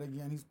hip, but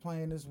again, he's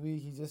playing this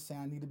week. He's just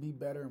saying I need to be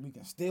better and we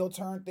can still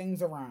turn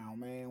things around,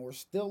 man. We're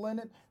still in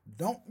it.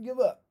 Don't give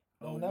up.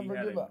 Don't never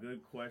give up.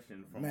 Good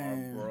question from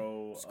our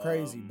bro. It's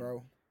crazy,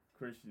 bro.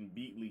 Christian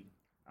Beatley.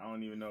 I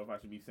don't even know if I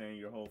should be saying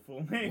your whole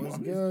full name. What's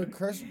good,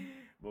 Christian?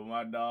 But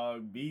my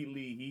dog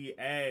Beatley, he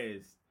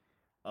asked,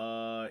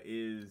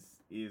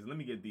 is let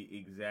me get the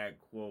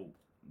exact quote,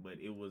 but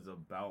it was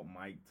about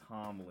Mike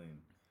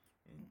Tomlin.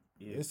 And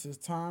is his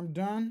time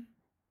done?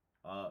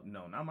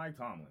 No, not Mike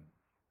Tomlin.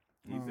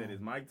 He said, is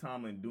Mike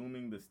Tomlin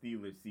dooming the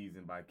Steelers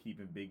season by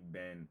keeping Big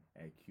Ben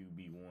at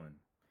QB1?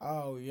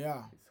 Oh,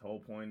 yeah. His whole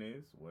point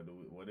is, what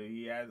do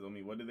he has? I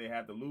mean, what do they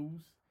have to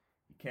lose?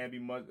 He can't be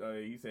much.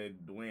 He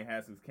said Dwayne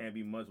Haskins can't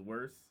be much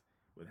worse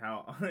with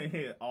how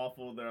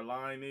awful their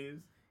line is.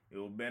 It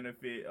will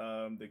benefit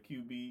the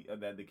QB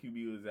that the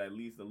QB is at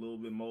least a little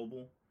bit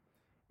mobile,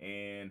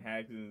 and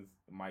Haskins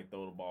might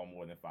throw the ball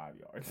more than 5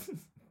 yards.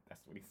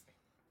 That's what he said.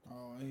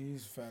 Oh,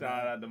 he's fed up.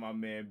 Shout out to my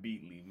man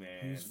Beatley,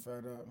 man. He's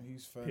fed up.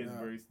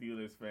 Pittsburgh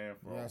Steelers fan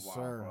for a while,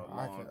 for a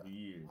long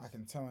years. I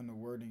can tell in the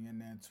wording in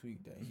that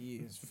tweet that he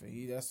is.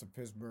 That's a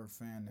Pittsburgh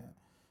fan that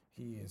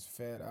he is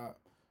fed up.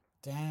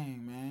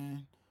 Dang,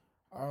 man.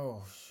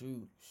 Oh,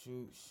 shoot.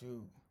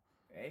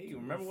 Hey,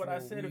 remember what I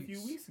said a few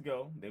weeks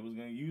ago? They was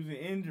going to use an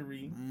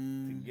injury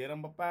to get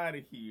him up out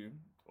of here.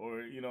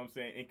 Or, you know what I'm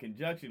saying, in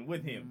conjunction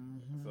with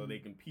him. So they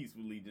can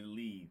peacefully just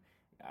leave.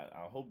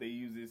 I hope they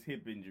use this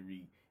hip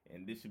injury.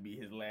 And this should be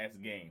his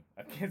last game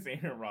against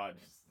Aaron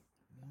Rodgers.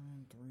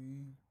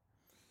 1-3.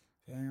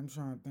 Dang, I'm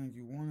trying to think.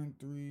 You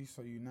 1-3,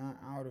 so you're not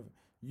out of it.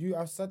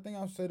 I think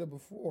I've said it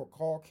before.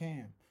 Call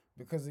Cam.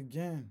 Because,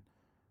 again,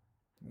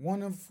 you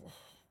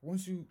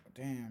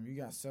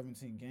got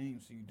 17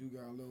 games, so you do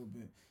got a little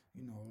bit,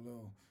 you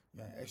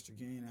got extra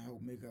game to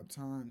help make up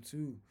time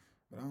too.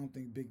 But I don't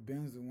think Big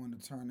Ben's the one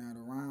to turn that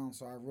around,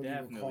 so I really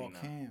would call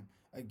Cam.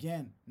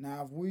 Again,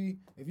 now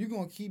if you're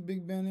going to keep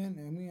Big Ben in,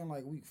 and we in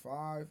like week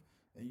 5,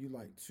 and you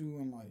like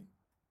 2-5,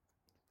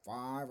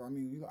 I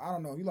mean, I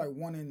don't know, you like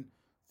 1-5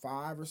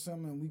 or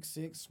something in week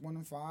 6,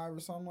 1-5 or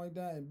something like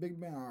that, and Big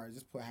Ben, all right,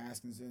 just put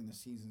Haskins in, the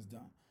season's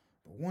done.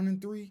 But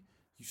 1-3,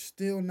 you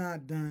still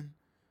not done.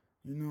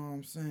 You know what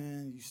I'm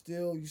saying? You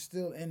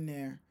still in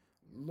there.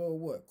 A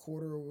little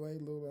quarter away, a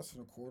little less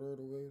than a quarter of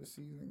the way the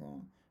season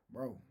gone.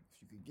 Bro,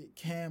 if you could get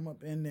Cam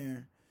up in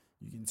there,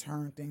 you can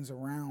turn things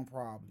around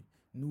probably.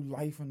 New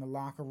life in the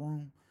locker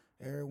room.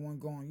 Everyone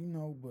going,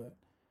 but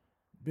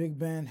Big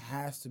Ben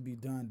has to be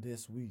done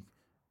this week.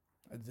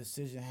 A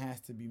decision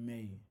has to be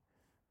made.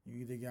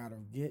 You either got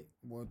to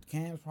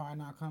Cam's probably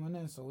not coming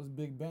in, so it's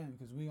Big Ben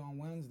because we on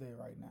Wednesday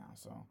right now.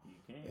 So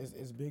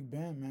it's Big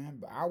Ben, man.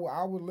 But I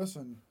would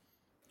listen.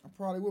 I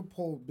probably would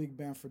pull Big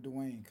Ben for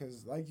Dwayne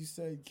because, like you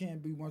said, you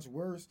can't be much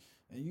worse.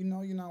 And you're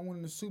not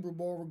winning the Super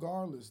Bowl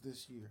regardless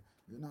this year.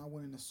 You're not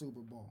winning the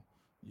Super Bowl.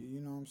 You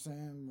know what I'm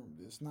saying?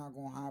 It's not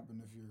going to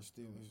happen if you're a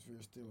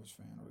Steelers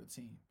fan or the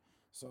team.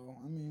 So,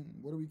 I mean,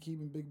 what are we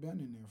keeping Big Ben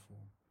in there for?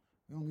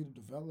 We don't need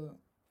to develop.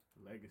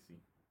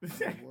 Legacy.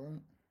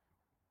 What?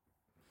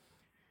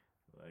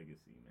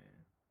 Legacy,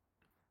 man.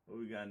 What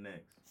we got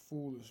next?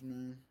 Foolish,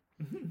 man.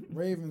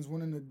 Ravens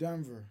went into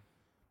Denver,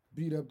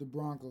 beat up the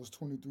Broncos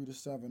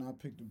 23-7. I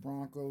picked the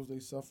Broncos. They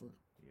suffered.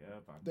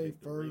 Yep, They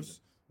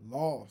first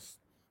lost.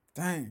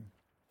 Dang.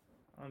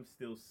 I'm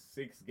still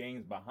 6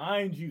 games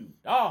behind you,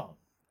 dog.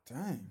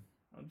 Dang.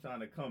 I'm trying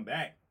to come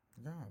back.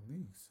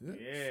 Golly, 6.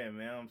 Yeah,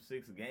 man, I'm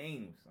 6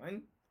 games,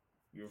 son.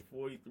 You're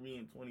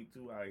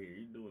 43-22 out here.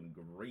 You're doing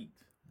great.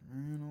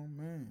 Man, oh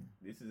man.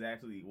 This is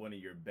actually one of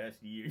your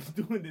best years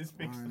doing this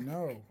fix. I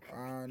know,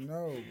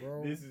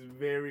 bro. This is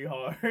very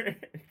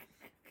hard.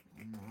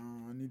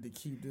 I need to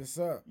keep this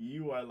up.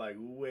 You are like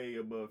way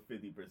above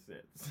 50%.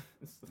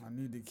 I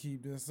need to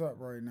keep this up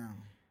right now.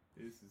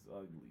 This is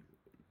ugly.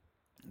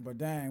 But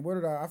dang, what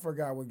did I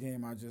forgot what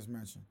game I just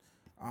mentioned.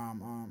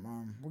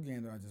 What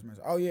game did I just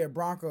mention? Oh yeah,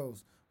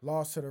 Broncos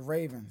lost to the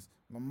Ravens.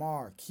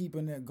 Lamar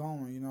keeping it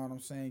going, you know what I'm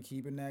saying?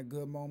 Keeping that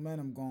good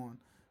momentum going.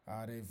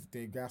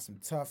 They've got some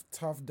tough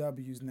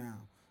W's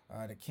now.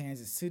 The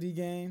Kansas City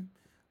game.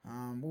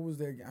 What was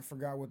their? I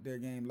forgot what their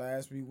game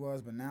last week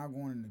was, but now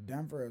going into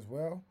Denver as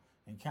well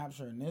and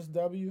capturing this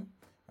W.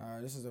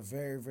 This is a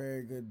very,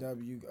 very good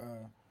W.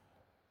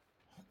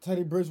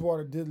 Teddy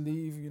Bridgewater did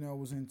leave,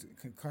 was in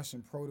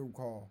concussion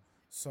protocol.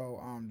 So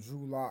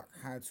Drew Lock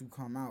had to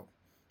come out.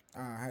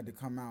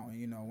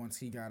 And, once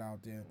he got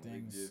out there,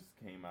 things. They just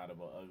came out of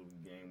an ugly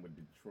game with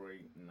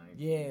Detroit.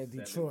 Yeah,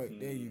 Detroit.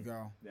 There you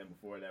go. Then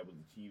before that was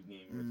the Chiefs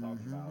game you were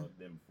talking about.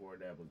 Then before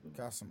that was the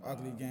got some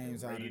ugly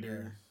games out of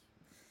there.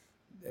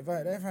 They've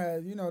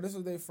had, this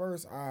was their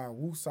first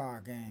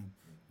Woosah game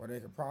where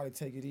they could probably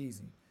take it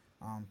easy.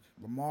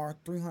 Lamar,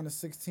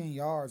 316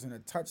 yards and a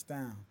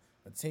touchdown.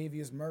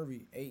 Latavius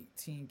Murray,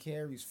 18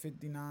 carries,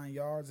 59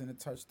 yards and a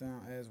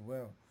touchdown as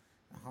well.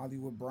 And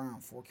Hollywood Brown,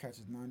 4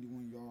 catches,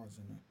 91 yards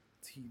and a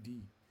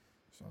TD.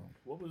 So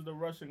what was the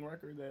rushing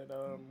record that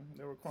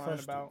they were crying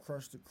about?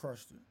 Crushed it.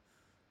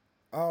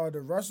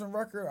 The rushing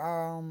record,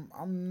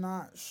 I'm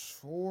not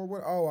sure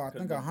what. I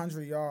think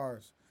 100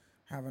 yards.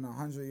 Having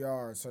 100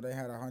 yards, so they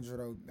had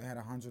 100. They had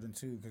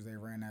 102 because they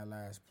ran that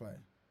last play.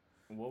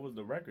 What was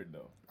the record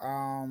though?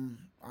 I'm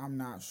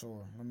not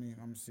sure. Let me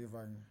see if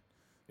I can.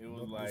 It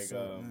was like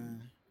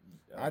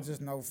I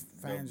just know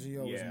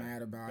Fangio was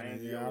mad about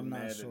it. Yeah, I'm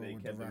not sure they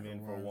what kept the him record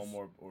in for was. 1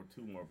 more or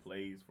 2 more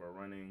plays for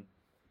running.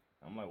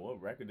 I'm like,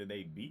 what record did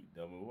they beat?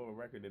 I mean, what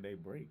record did they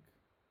break?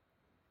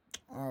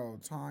 Oh,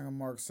 tying a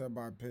mark set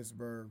by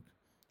Pittsburgh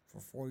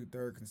for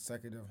 43rd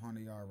consecutive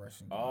 100-yard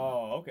rushing game.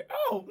 Oh, okay.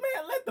 Oh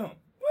man, let them.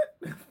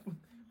 What?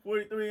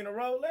 43 in a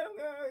row. Let them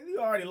go. You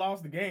already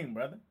lost the game,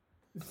 brother.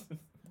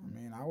 I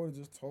mean, I would have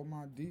just told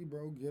my D,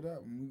 bro, get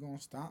up and we gonna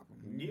stop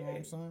them. You know what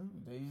I'm saying?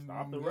 They ain't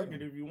stop the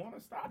record if you want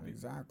to stop it.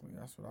 Exactly.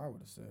 That's what I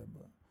would have said,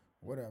 but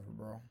whatever,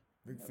 bro.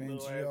 Big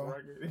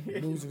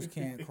Fangio, losers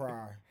can't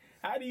cry.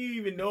 How do you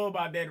even know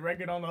about that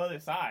record on the other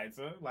side,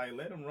 son? Like,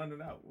 let him run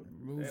it out. What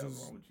the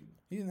hell's wrong with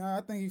you? I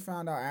think he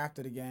found out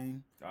after the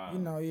game.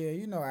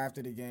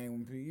 After the game,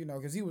 when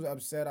because he was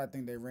upset. I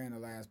think they ran the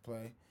last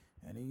play.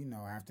 And then,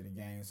 after the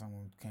game,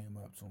 someone came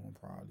up to him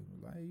probably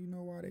was like, hey, you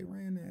know why they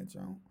ran that,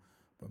 John?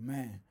 But,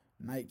 man,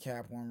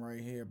 nightcap one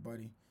right here,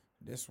 buddy.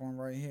 This one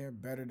right here,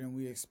 better than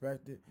we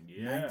expected.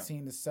 Yeah.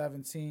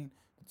 19-17.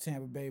 The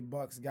Tampa Bay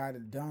Bucks got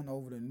it done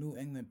over the New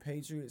England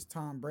Patriots.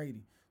 Tom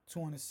Brady,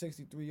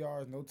 263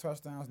 yards, no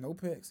touchdowns, no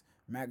picks.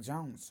 Mac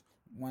Jones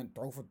went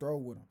throw for throw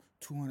with him.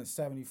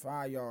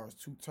 275 yards,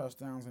 2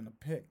 touchdowns, and a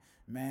pick.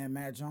 Man,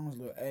 Mac Jones,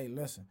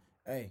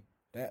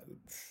 that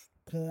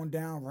pouring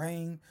down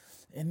rain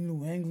in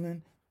New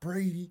England.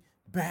 Brady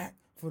back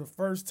for the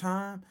first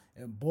time.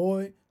 And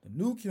boy, the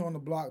new kid on the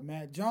block,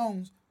 Mac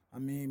Jones,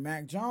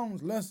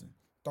 listen,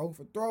 throw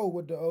for throw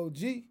with the OG.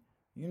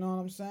 You know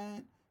what I'm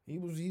saying? He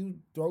was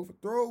throw for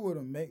throw with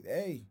him.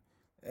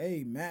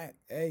 Mac,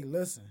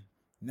 listen.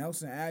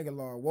 Nelson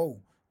Aguilar,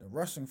 whoa. The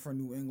rushing for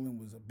New England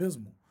was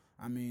abysmal.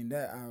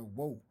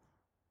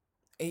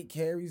 8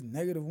 carries,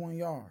 -1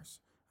 yards.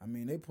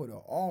 They put it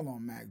all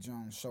on Mac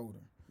Jones'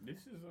 shoulder.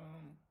 This is,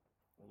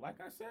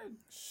 like I said.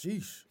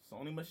 Sheesh.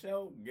 Sony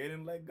Michel, get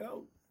him let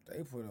go.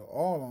 They put it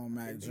all on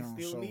Mac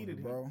Jones' shoulder,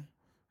 bro.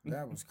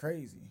 That was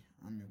crazy.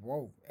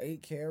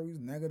 8 carries,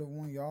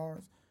 -1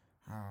 yards.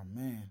 Oh,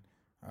 man.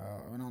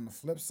 And on the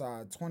flip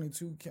side, 30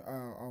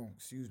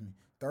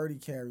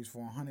 carries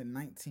for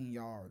 119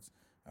 yards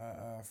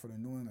for the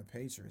New England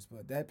Patriots.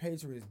 But that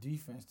Patriots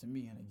defense to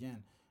me, and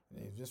again,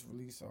 they've just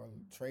released or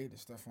traded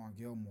Stephon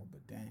Gilmore,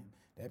 but damn,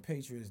 that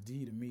Patriots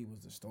D to me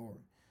was the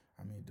story.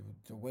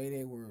 The way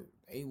they were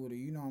able to,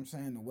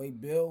 the way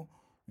Bill,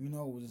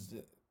 was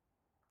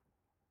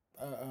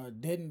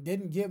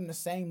didn't give him the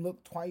same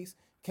look twice,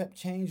 kept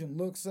changing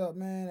looks up,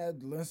 man.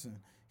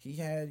 He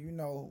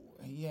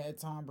had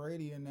Tom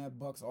Brady in that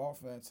Bucs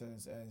offense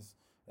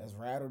as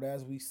rattled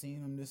as we've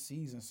seen him this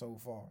season so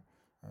far.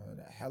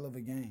 A hell of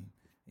a game,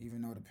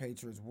 even though the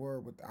Patriots were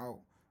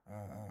without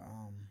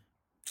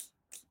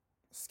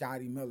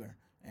Scotty Miller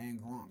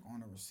and Gronk on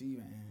the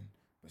receiving end.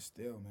 But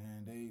still,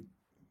 man,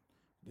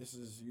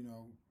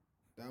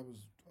 that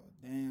was a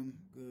damn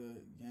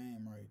good game,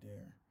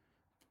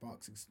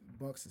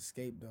 Bucks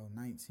escaped though,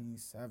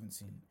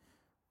 19-17.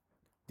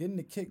 Didn't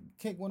the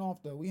kick went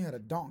off though? We had a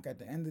donk at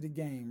the end of the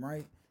game,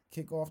 right?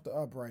 Kick off the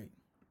upright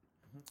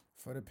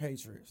for the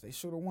Patriots. They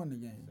should have won the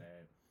game.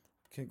 Sad.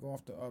 Kick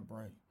off the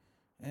upright.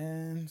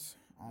 And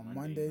on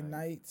Monday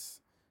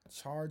nights,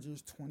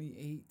 Chargers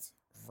 28,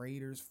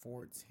 Raiders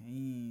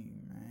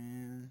 14,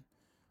 man.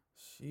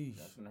 Sheesh.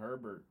 Justin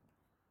Herbert.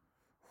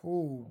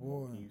 Oh, boy.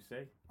 What can you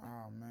say?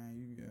 Oh,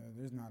 man,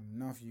 there's not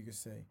enough you can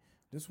say.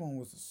 This one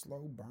was a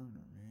slow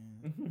burner,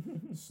 man.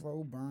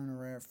 Slow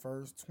burner at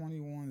first,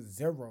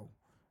 21-0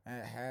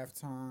 at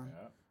halftime.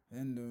 Yep.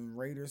 Then the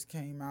Raiders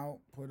came out,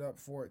 put up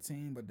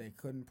 14, but they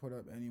couldn't put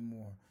up any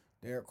more.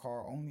 Derek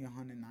Carr only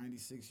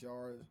 196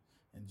 yards,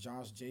 and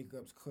Josh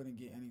Jacobs couldn't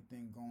get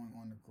anything going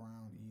on the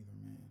ground either,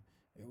 man.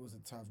 It was a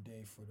tough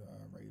day for the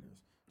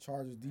Raiders.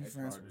 Chargers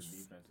defense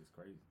is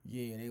crazy.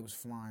 Yeah, they was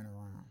flying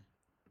around.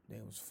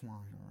 Man.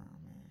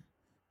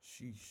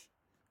 Sheesh.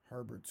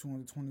 Herbert,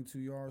 222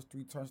 yards,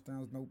 3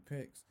 touchdowns, no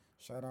picks.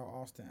 Shout out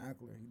Austin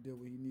Eckler. He did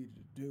what he needed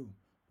to do.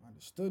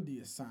 Understood the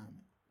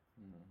assignment.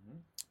 Mm-hmm.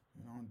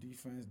 On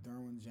defense,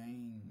 Derwin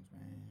James,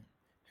 man,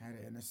 had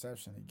an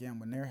interception. Again,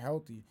 when they're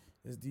healthy,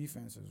 this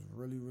defense is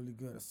really, really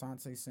good.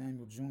 Asante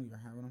Samuel Jr.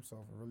 having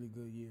himself a really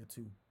good year,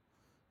 too.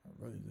 A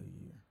really good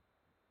year.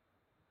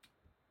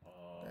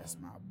 That's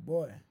my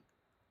boy.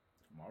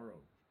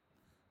 Tomorrow,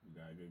 we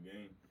got a good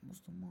game.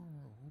 What's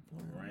tomorrow? Who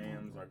The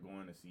Rams are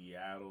going to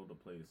Seattle to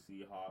play the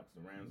Seahawks.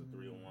 The Rams are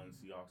 3-1.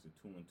 Seahawks are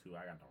 2-2.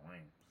 I got the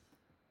Rams.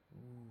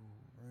 Ooh,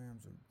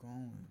 Rams are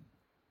going.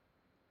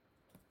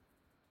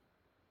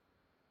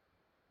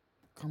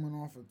 Coming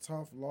off a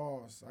tough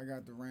loss, I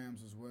got the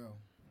Rams as well.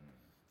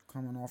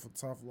 Coming off a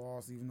tough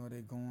loss, even though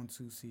they're going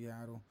to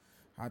Seattle,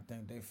 I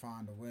think they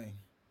find a way.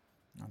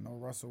 I know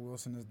Russell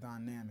Wilson is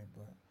dynamic,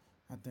 but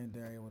I think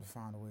they're able to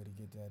find a way to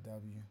get that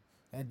W.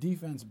 That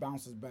defense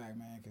bounces back,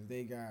 man, because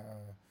they got,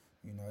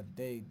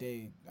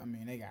 they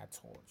got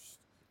torched.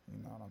 You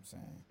know what I'm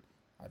saying?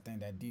 I think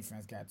that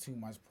defense got too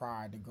much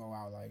pride to go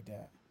out like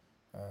that.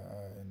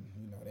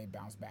 And they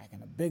bounce back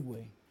in a big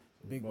way.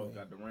 Big way.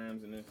 Got the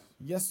Rams in this?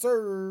 Yes,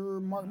 sir.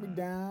 Mark me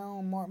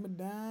down for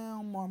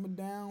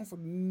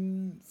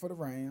the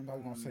Rams. I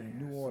was going to say the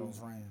New Orleans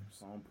Rams.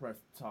 So I'm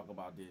pressed to talk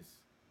about this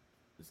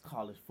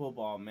college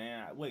football,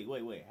 man. Wait.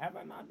 Have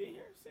I not been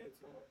here since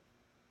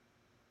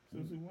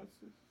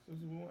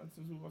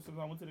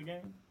I went to the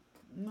game?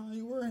 No,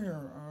 you were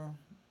here.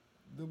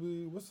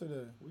 What's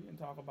today? We didn't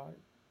talk about it.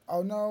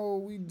 Oh,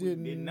 no, we did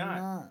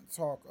not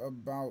talk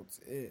about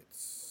it.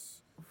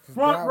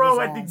 Front row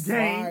at the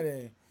game.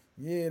 Friday.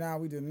 Yeah,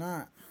 we did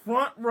not.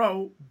 Front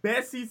row,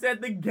 best seats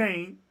at the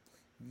game.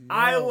 Yeah.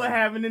 Iowa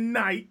having a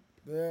night.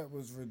 That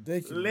was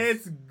ridiculous.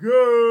 Let's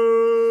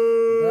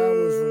go. That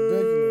was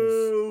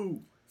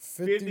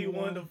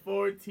ridiculous.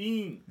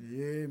 51-14.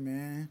 Yeah,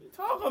 man. What you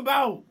talking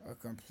about? A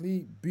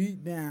complete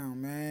beatdown,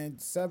 man.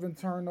 7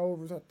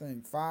 turnovers, I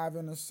think. 5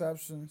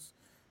 interceptions.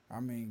 I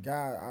mean,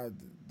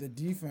 the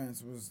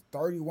defense was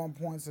 31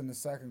 points in the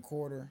second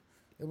quarter.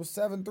 It was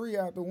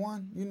 7-3 after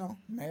one.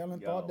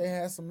 Maryland thought they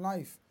had some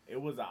life. It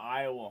was an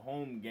Iowa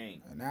home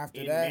game. And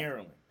after that,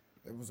 Maryland,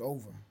 it was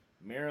over.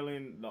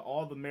 Maryland,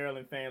 all the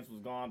Maryland fans was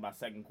gone by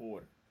second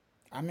quarter.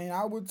 I mean,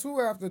 I would too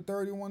after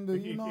 31.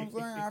 You know what I'm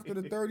saying? After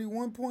the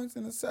 31 points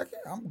in the second,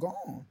 I'm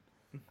gone.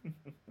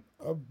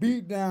 A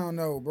beatdown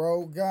though,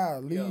 bro.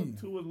 Golly. Yo,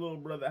 Tua's little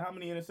brother. How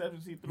many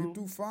interceptions he threw? He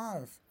threw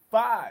 5.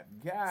 5,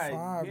 guys.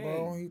 5,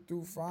 bro. He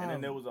threw 5. And then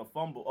there was a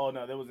fumble. Oh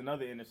no, there was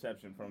another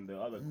interception from the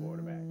other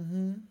quarterback.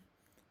 Mm-hmm.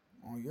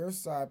 On your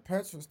side,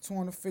 Petrus,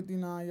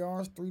 259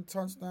 yards, 3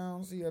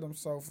 touchdowns. He had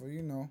himself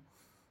a,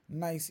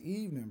 nice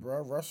evening,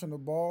 bro. Rushing the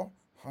ball,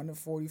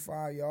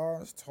 145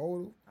 yards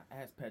total. I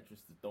asked Petrus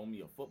to throw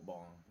me a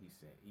football. He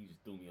said he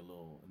just threw me a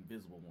little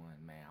invisible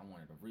one. Man, I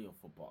wanted a real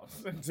football.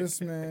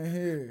 This man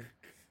here.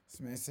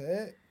 This man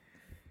said.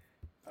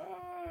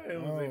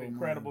 It was an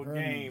incredible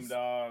game,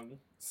 dog.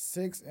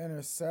 6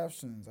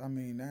 interceptions. I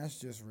mean, that's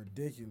just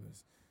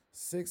ridiculous.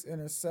 6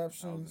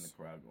 interceptions. I was in the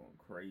crowd going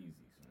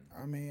crazy.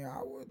 I mean,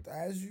 I would,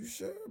 as you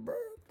should, bro.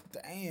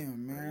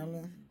 Damn,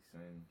 Maryland.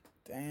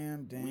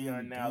 Damn. We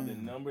are now the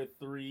number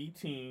 3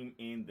 team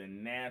in the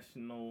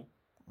national.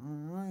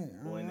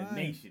 In the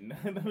nation.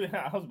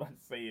 I was about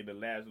to say in the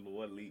national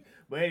one league,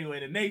 but anyway,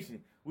 the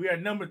nation. We are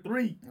number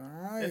 3. All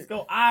right. Let's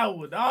go,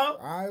 Iowa, dog.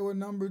 Iowa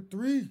number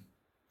 3.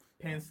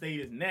 Penn State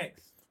is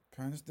next.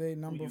 Penn State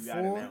number 4. Who you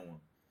got in that one?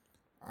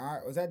 All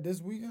right, was that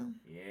this weekend?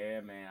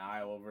 Yeah, man.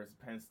 Iowa versus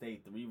Penn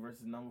State, 3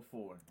 versus number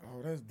 4.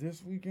 Oh, that's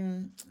this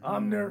weekend?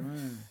 I'm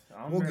nervous.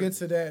 We'll get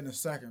to that in a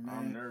second, man.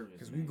 I'm nervous.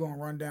 Because we're going to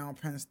run down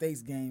Penn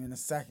State's game in a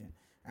second.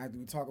 After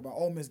we talk about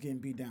Ole Miss getting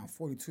beat down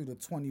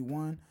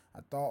 42-21. I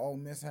thought Ole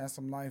Miss had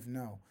some life.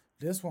 No.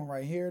 This one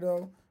right here,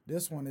 though,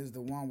 this one is the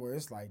one where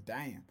it's like,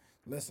 damn.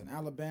 Listen,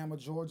 Alabama,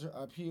 Georgia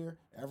up here.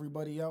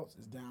 Everybody else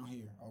is down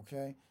here,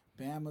 okay?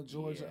 Bama,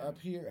 Georgia up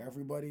here.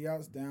 Everybody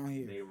else down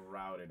here. They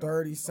routed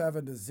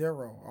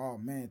 37-0. Oh,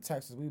 man,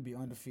 Texas, we'd be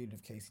undefeated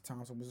if Casey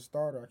Thompson was a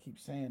starter. I keep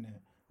saying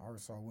that.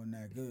 Arkansas wasn't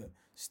that good.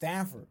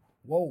 Stanford,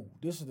 whoa,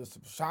 this is the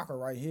shocker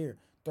right here.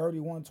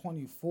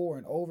 31-24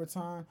 in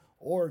overtime.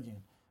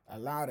 Oregon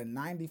allowed a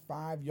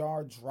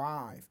 95-yard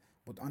drive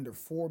with under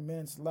 4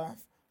 minutes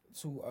left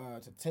to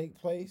take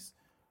place.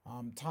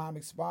 Time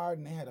expired,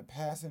 and they had a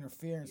pass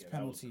interference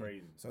penalty. That was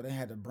crazy. So they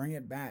had to bring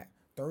it back.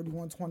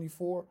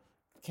 31-24.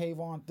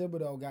 Kayvon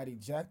Thibodeau got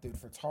ejected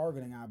for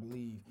targeting, I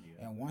believe.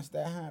 Yeah. And once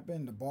that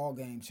happened, the ball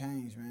game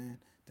changed, man.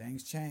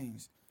 Things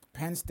changed.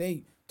 Penn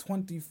State,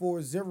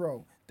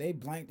 24-0. They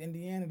blanked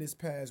Indiana this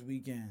past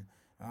weekend.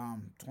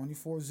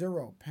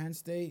 24-0. Penn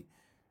State,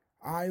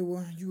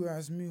 Iowa. You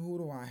ask me, who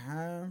do I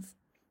have?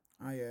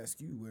 I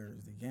ask you, where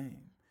is the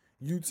game?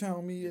 You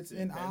tell me it's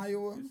in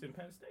Iowa. It's in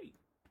Penn State.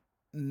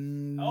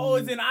 Oh,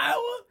 it's in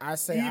Iowa? I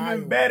say even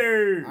Iowa.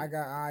 Better. I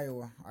got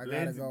Iowa.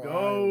 Let's go.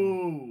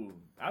 Iowa.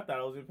 I thought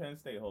it was in Penn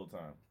State the whole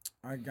time.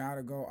 I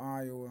gotta go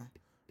Iowa.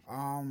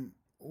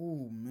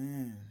 Oh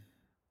man.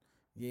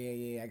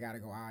 Yeah, I gotta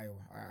go Iowa.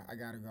 I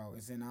gotta go.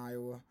 It's in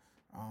Iowa.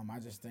 I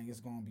just think it's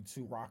gonna be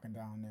too rocking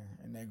down there,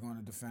 and they're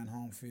gonna defend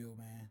home field,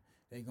 man.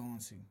 They're going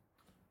to.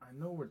 I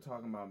know we're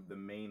talking about the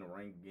main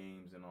ranked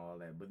games and all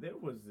that, but there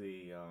was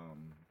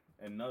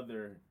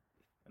another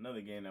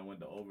game that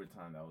went to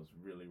overtime that was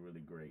really,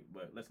 really great.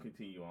 But let's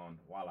continue on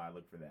while I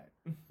look for that.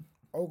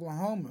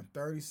 Oklahoma,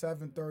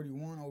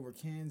 37-31 over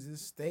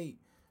Kansas State.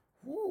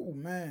 Woo,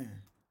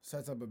 man.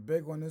 Sets up a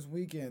big one this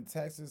weekend,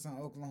 Texas and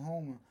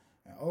Oklahoma.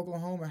 And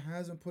Oklahoma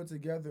hasn't put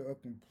together a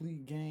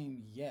complete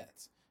game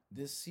yet.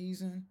 This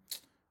season,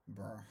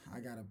 bro, I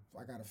got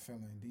a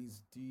feeling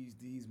these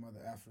mother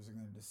effers are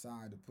going to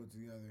decide to put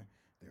together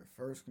their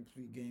first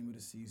complete game of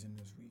the season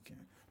this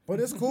weekend.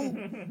 But it's cool.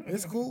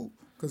 It's cool,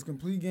 because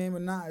complete game or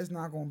not, it's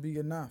not going to be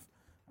enough.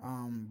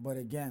 But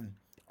again,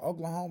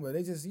 Oklahoma,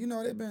 they just,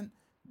 they've been...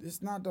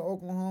 It's not the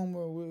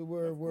Oklahoma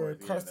we're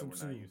accustomed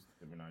to.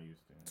 We're not used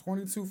to.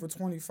 22 for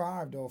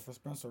 25, though, for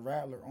Spencer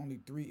Rattler.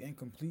 Only 3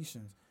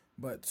 incompletions,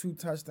 but 2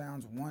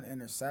 touchdowns, 1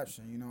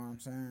 interception. You know what I'm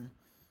saying?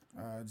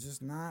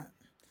 Just not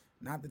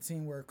the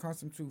team we're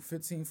accustomed to.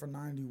 15 for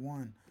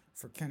 91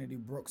 for Kennedy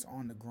Brooks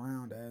on the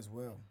ground as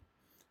well.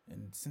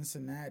 And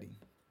Cincinnati,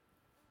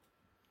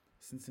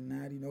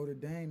 Notre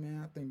Dame,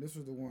 man. I think this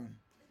was the one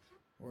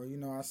where,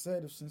 I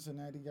said if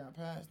Cincinnati got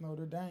past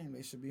Notre Dame,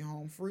 they should be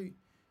home free.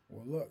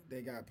 Well, look,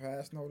 they got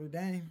past Notre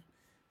Dame,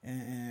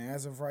 and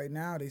as of right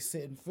now, they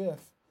sit in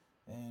 5th.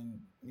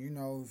 And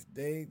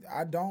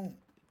I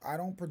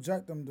don't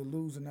project them to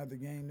lose another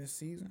game this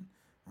season.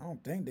 I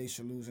don't think they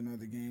should lose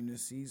another game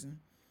this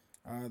season.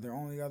 Their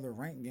only other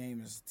ranked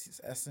game is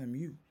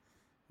SMU.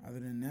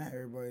 Other than that,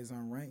 everybody's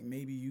unranked.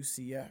 Maybe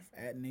UCF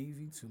at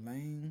Navy,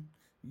 Tulane.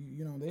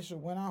 They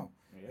should win out.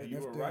 Yeah, you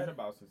were right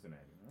about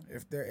Cincinnati. Huh?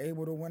 If they're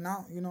able to win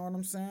out, you know what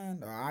I'm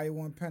saying?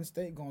 Iowa and Penn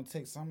State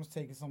someone's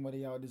taking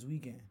somebody out this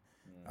weekend.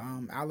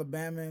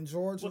 Alabama and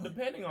Georgia. Well,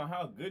 depending on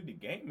how good the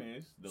game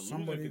is, the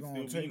somebody loser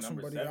could still be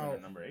number 7 out. or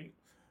number 8.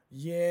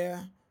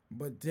 Yeah,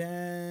 but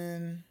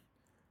then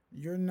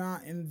you're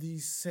not in the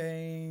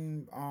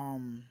same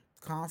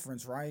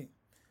both right?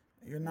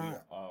 You're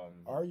not.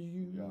 Are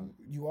you? Yeah.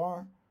 You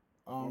are.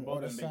 We're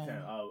both in Big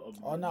Ten.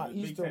 Not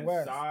East or Big Ten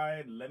West.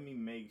 Side. Let me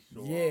make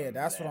sure. Yeah,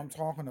 that's what I'm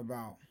talking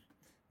about.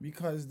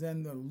 Because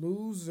then the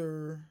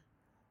loser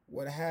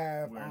would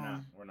have. We're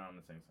not on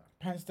the same side.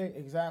 Penn State,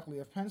 exactly.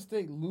 If Penn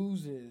State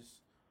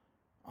loses,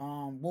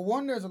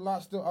 there's a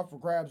lot still up for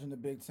grabs in the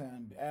Big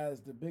Ten.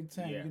 As the Big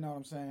Ten, You know what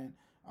I'm saying?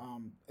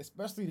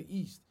 Especially the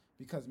East,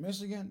 because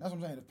Michigan. That's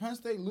what I'm saying. If Penn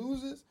State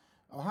loses,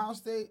 Ohio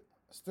State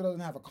still doesn't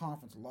have a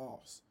conference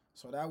loss,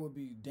 so that would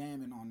be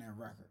damning on their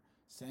record.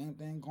 Same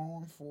thing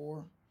going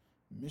for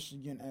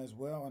Michigan as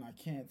well, and I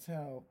can't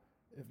tell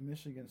if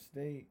Michigan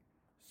State,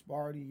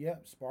 Sparty,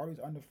 Sparty's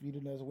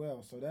undefeated as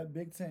well. So that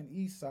Big Ten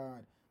East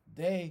side,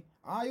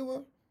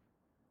 Iowa,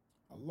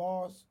 a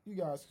loss, you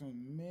guys can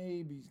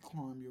maybe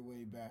climb your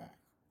way back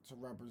to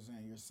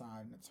represent your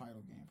side in the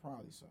title game,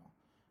 probably so.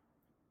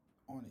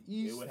 On the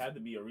East, it would have to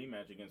be a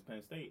rematch against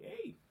Penn State.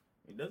 Hey,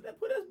 does that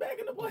put us back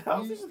in the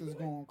playoffs? The East is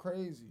going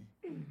crazy.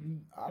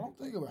 I don't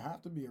think it would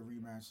have to be a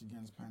rematch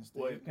against Penn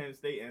State. Well, if Penn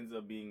State ends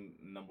up being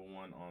number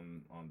 1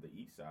 on the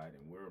East side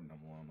and we're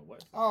number 1 on the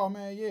West side. Oh,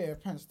 man, yeah,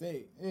 Penn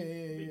State. Yeah.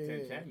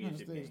 Big Ten Penn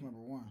State's number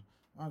 1.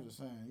 I'm just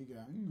saying, you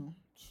got,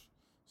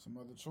 some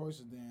other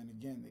choices there. And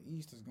again, the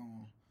East is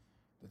going,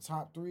 the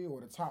top 3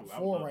 or the top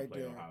 4 right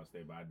there. Ohio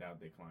State, but I doubt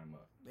they climb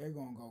up. They're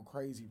going to go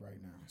crazy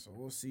right now. So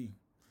we'll see.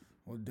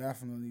 Well,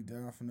 definitely.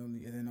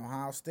 And then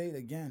Ohio State,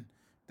 again,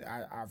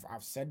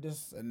 I've said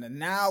this, and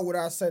now what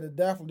I said is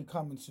definitely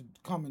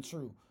coming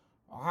true.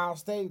 Ohio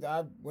State,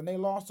 when they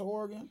lost to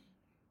Oregon,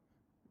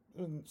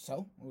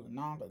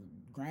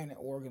 granted,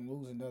 Oregon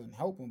losing doesn't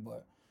help them,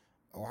 but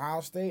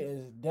Ohio State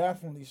is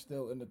definitely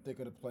still in the thick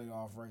of the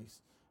playoff race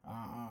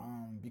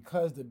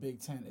because the Big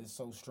Ten is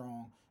so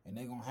strong, and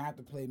they're going to have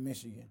to play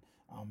Michigan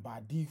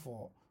by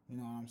default, you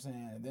know what I'm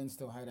saying, and then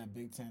still have that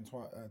Big Ten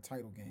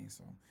title game.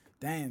 So,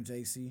 damn,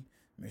 JC,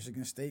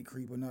 Michigan State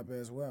creeping up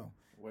as well.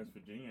 West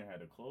Virginia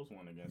had a close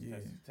one against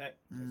Texas Tech.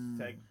 Texas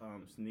Tech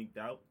sneaked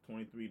out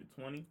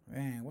 23-20.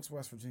 Man, what's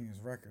West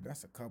Virginia's record?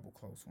 That's a couple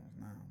close ones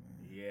now,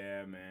 man.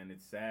 Yeah, man,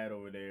 it's sad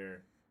over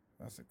there.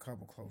 That's a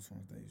couple close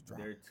ones they've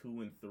dropped. They're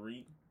 2 and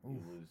 3. Oof.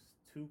 It was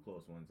 2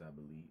 close ones, I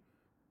believe.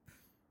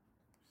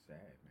 Sad,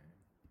 man.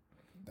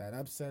 That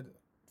upset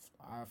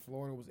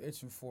Florida was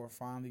itching for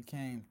finally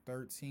came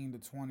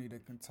 13-20 to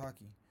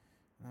Kentucky.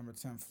 Number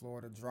 10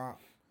 Florida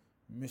dropped.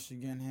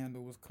 Michigan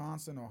handled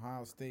Wisconsin.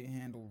 Ohio State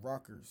handled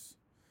Rutgers.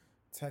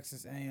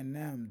 Texas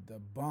A&M, the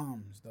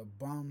bums,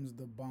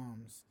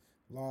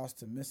 lost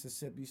to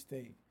Mississippi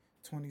State,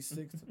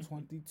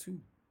 26-22.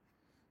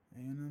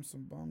 A&M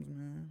some bums,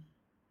 man.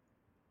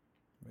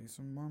 They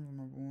some bums,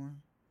 my boy.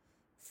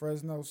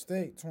 Fresno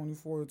State,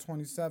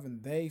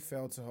 24-27. They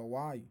fell to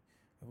Hawaii.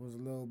 There was a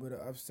little bit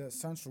of upset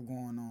central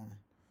going on.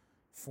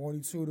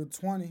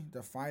 42-20,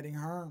 the Fighting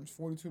Herms.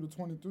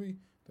 42-23,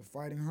 the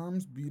Fighting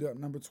Herms beat up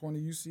number 20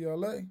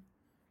 UCLA.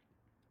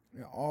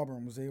 And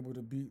Auburn was able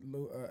to beat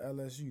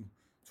LSU,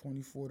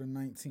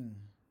 24-19.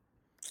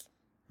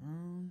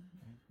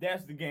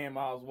 That's the game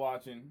I was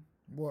watching.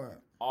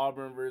 What?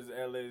 Auburn versus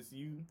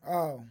LSU.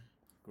 Oh,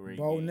 Great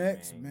Bo game,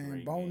 Nix, man. man.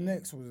 Great Bo game.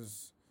 Nix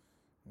was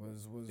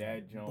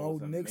That joint Bo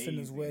was Nixing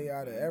his way amazing,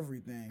 out of son.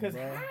 everything, Cause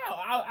bro.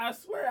 how? I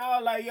swear I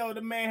was like, yo,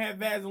 the man had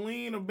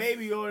Vaseline or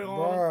baby oil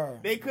on.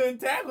 Bruh. They couldn't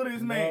tackle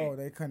this man. No,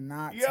 they could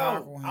not Yo,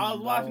 tackle him. I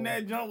was watching bro.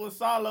 that jump with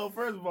Salo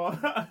first of all.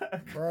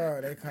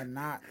 Bro, they could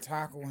not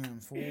tackle him,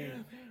 fool.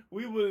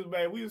 We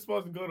was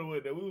supposed to go to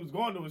we was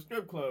going to a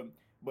strip club,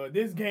 but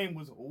this game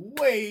was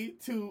way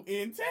too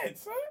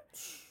intense, son.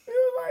 It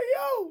was like,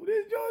 yo,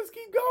 this joints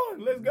keep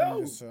going. Let's go.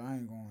 Yes, sir, I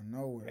ain't going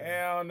nowhere.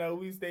 Hell no,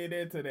 we stayed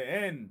there to the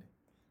end.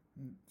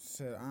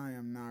 Said I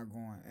am not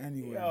going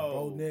anywhere. Yo.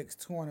 Bo Nix,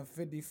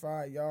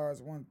 255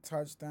 yards, 1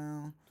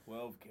 touchdown,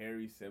 12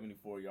 carries,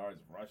 74 yards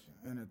rushing.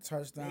 and a They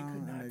touchdown.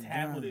 could not and a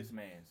tackle gun. this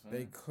man, son.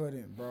 They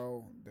couldn't,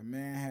 bro. The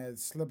man had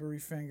slippery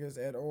fingers.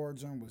 Ed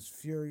Orgeron was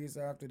furious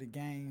after the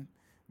game.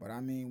 But I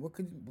mean, what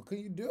could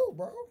you do,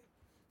 bro?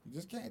 You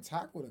just can't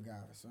tackle the guy,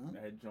 son.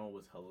 That joint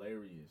was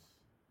hilarious.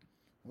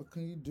 What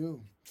can you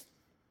do?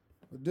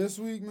 But this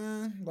week,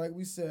 man, like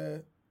we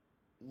said,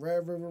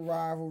 Red River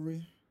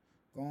rivalry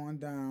going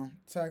down.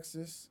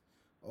 Texas,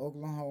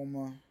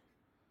 Oklahoma,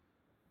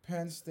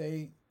 Penn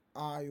State,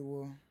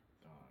 Iowa.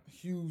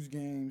 Huge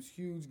games.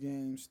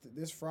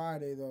 This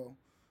Friday, though.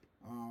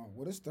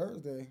 Well, this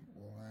Thursday.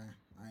 Well,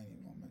 I ain't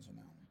even going to mention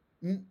that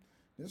one.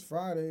 This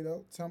Friday,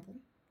 though, Temple,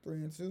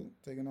 3-2,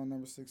 taking on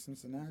number 6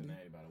 Cincinnati.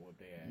 Cincinnati about to whoop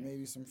their ass.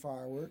 Maybe some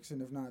fireworks,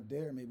 and if not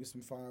there, maybe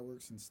some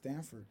fireworks in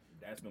Stanford.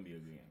 That's going to be a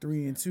good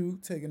game.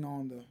 3-2, taking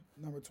on the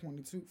number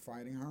 22,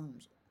 Fighting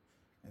Herms.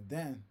 And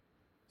then,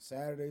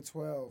 Saturday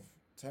 12,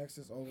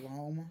 Texas,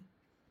 Oklahoma.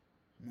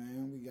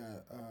 Man, we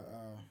got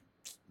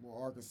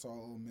Arkansas,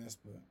 Ole Miss,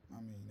 but I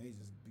mean they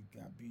just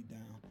got beat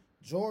down.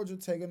 Georgia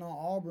taking on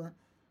Auburn.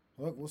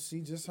 Look, we'll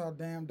see just how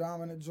damn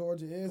dominant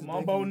Georgia is. Come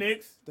on, Bo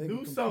Nix. They Do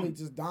can something.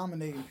 just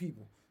dominating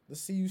people.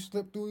 Let's see you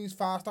slip through these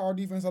 5-star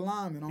defensive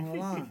linemen on the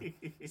line.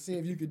 See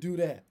if you could do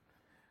that.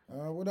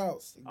 What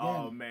else? Again,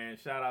 Oh man,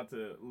 shout out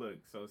to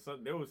so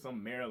there was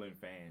some Maryland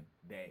fan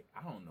that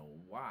I don't know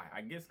why.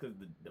 I guess because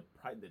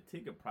the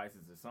ticket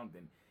prices or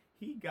something.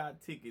 He got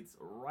tickets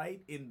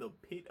right in the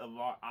pit of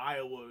our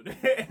Iowa,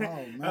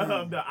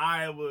 of the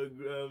Iowa.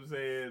 I'm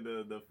saying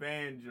the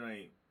fan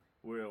joint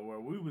where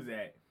we was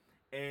at,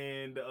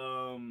 and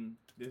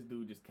this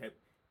dude just kept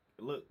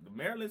the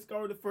Maryland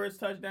scored the first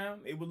touchdown.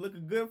 It was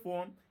looking good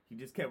for him. He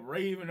just kept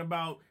raving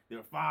about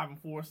their 5-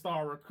 and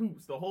 4-star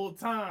recruits the whole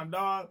time,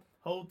 dog.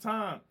 Whole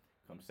time.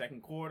 Come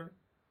second quarter,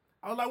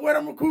 I was like, "Where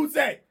them recruits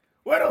at?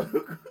 Where them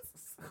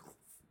recruits?"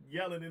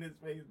 Yelling in his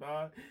face,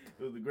 dog.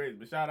 It was the greatest.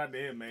 But shout out to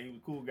him, man. He was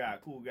a cool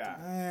guy.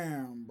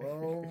 Damn,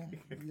 bro.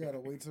 You gotta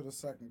wait till the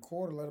second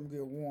quarter. Let them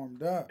get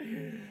warmed up.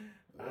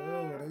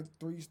 Oh, they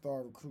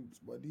 3-star recruits,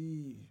 but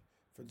the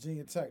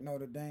Virginia Tech,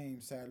 Notre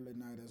Dame Saturday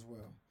night as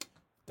well.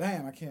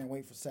 Damn, I can't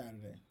wait for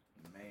Saturday.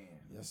 Man.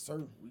 Yes,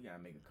 sir. We gotta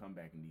make a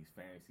comeback in these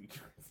fantasy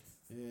trades.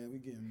 Yeah,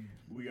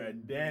 we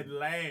got dead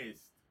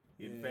last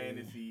in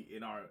fantasy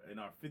in our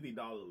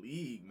 $50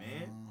 league,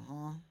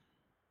 man.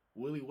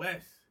 Willie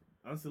West,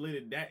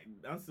 unsolicited Dak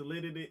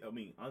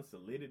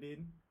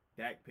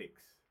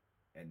picks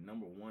at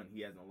number 1.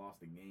 He hasn't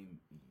lost a game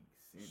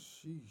since.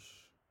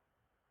 Sheesh.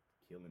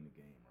 Killing the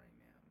game right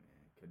now,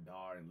 man.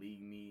 Kadar and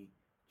League Me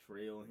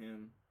trail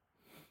him,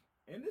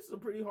 and this is a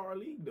pretty hard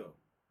league though.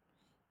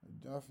 It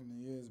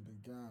definitely is,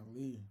 but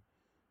golly,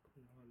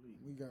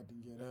 we got to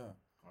get up.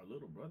 Our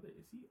little brother,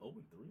 is he 0-3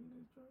 in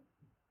this job?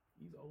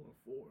 He's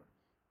 0-4.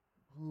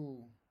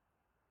 Who?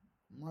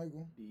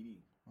 Michael?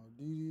 DD. Oh,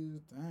 DD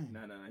is dang.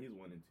 No, he's 1-2.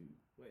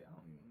 Wait, I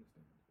don't even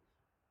understand.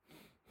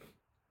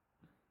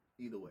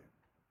 Either way,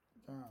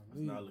 golly.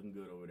 it's not looking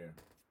good over there.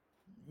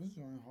 This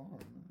joint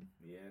hard, man.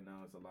 Yeah,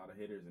 no, it's a lot of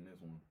hitters in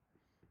this one.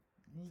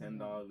 This $10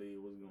 joint- league,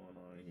 what's going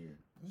on here?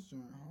 This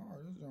joint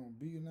hard. This joint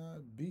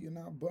beating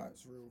our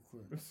butts real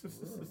quick. For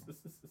real.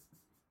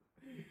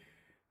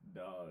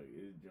 Dog,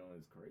 this joint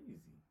is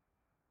crazy.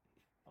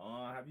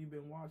 Have you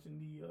been watching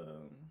the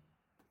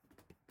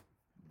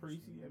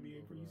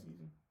NBA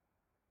preseason?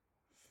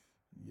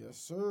 Yes,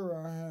 sir.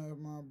 I have,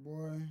 my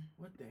boy.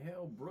 What the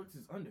hell? Brooks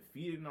is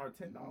undefeated in our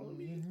 $10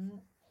 league.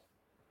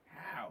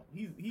 How?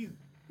 He's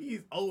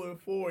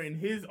 0-4 in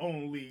his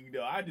own league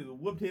though. I just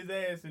whooped his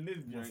ass in this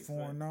joint.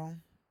 4-0.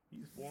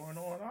 He's 4-0 in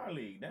our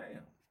league. Damn.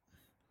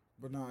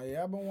 But nah,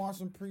 yeah, I've been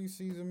watching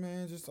preseason,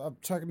 man. Just I'm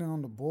checking in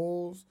on the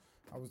Bulls.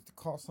 I was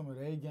caught some of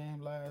their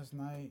game last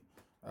night.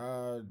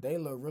 They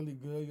look really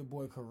good. Your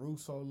boy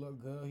Caruso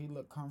looked good. He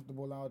looked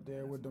comfortable out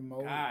there with the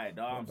Mo. God,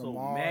 dog, I'm so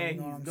DeMar, mad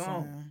you know he's what I'm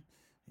gone. saying?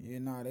 Yeah,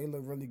 nah, they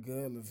look really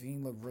good.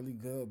 Levine looked really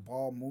good.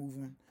 Ball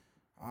moving.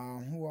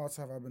 Who else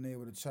have I been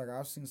able to check?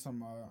 I've seen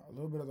some a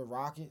little bit of the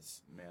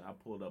Rockets. Man, I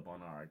pulled up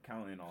on our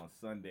accountant on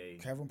Sunday.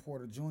 Kevin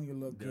Porter Jr.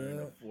 looked during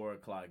good. the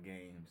 4:00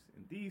 games,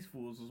 and these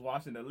fools was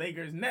watching the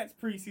Lakers Nets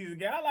preseason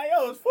game. I'm like,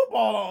 yo, it's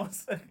football on.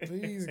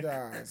 These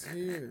guys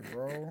here,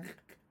 bro.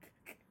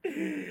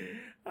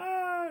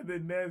 The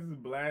Nets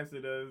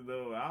blasted us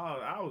though.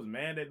 I was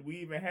mad that we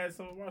even had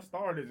some of our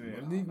starters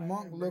in. Malik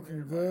Monk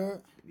looking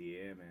good.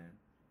 Yeah, man.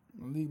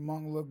 Malik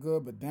Monk looked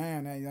good, but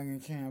damn, that young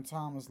Cam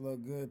Thomas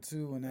looked good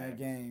too in that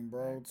game,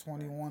 bro.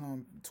 21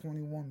 on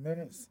 21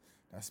 minutes.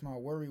 That's my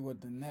worry with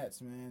the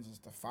Nets, man.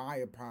 Just the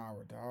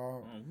firepower,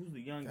 dog. Who's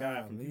the young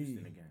guy from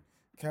Houston again?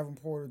 Kevin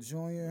Porter Jr.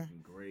 Looking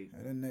great.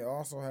 And then they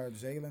also had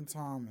Jalen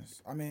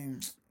Thomas. I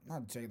mean,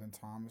 not Jalen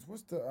Thomas.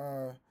 What's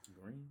the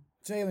Green?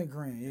 Jalen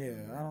Green,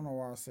 yeah. I don't know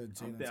why I said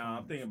Jalen Thomas.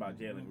 I'm thinking about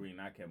Jalen Green,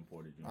 not Kevin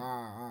Porter Jr.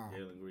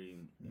 Jalen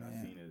Green, I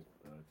seen his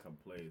couple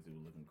plays. He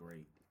was looking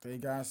great. They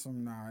got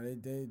some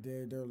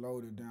they're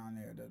loaded down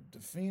there. The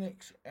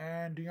Phoenix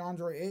and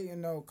DeAndre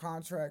Ayton, though,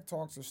 contract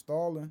talks are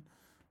stalling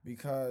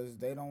because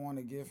they don't want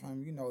to give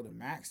him, the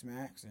max,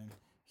 and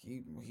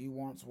he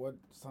wants what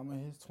some of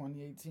his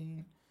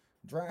 2018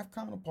 draft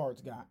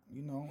counterparts got,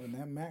 in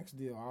that max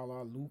deal, a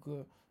la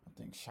Luka, I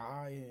think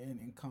Shai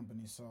and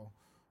company. So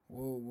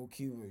we'll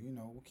keep it,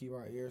 we'll keep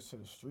our ears to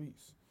the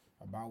streets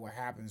about what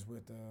happens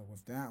with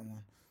that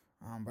one.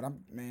 But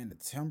the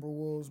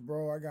Timberwolves,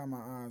 bro, I got my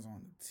eyes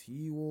on the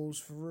T-Wolves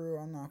for real.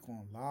 I'm not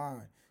gonna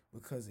lie,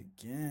 because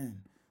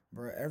again,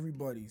 bro,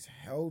 everybody's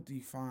healthy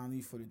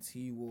finally for the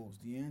T-Wolves.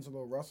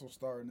 D'Angelo Russell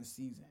starting the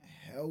season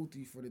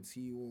healthy for the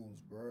T-Wolves,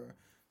 bro.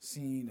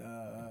 Seen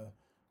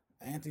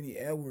Anthony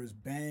Edwards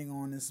bang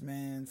on this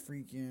man,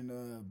 freaking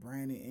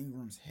Brandon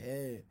Ingram's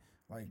head.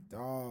 Like,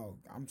 dog,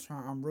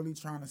 I'm really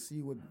trying to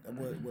see what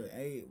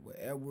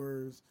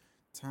Edwards,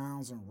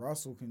 Towns, and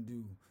Russell can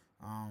do.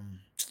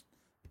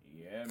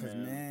 Yeah, Cause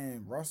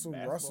man,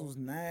 Russell's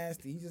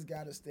nasty. He just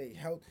gotta stay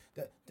healthy.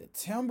 The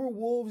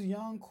Timberwolves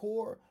young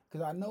core,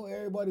 cause I know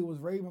everybody was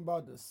raving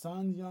about the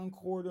Suns young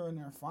core during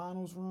their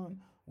finals run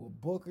with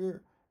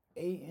Booker,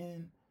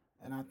 Ayton,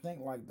 and I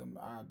think like the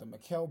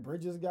Mikal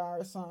Bridges guy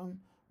or something.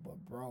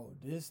 But bro,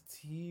 this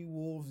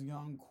T-Wolves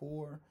young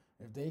core,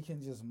 if they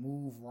can just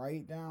move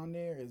right down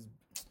there,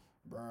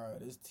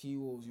 this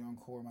T-Wolves young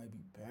core might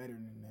be better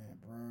than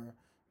that, bro.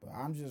 But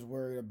I'm just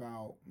worried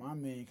about, my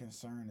main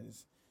concern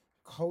is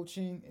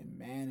coaching and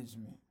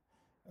management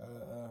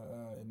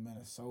in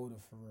Minnesota,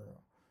 for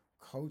real.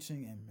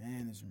 Coaching and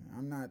management.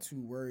 I'm not too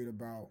worried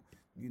about,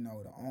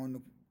 the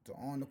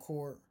on the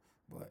court,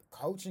 but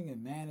coaching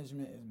and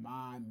management is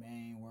my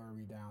main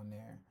worry down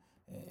there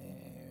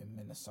in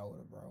Minnesota,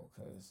 bro.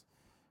 Cause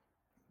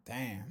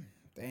damn,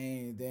 they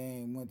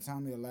ain't tell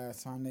me the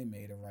last time they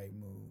made a right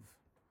move.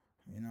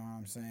 You know what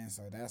I'm saying?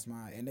 So that's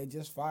and they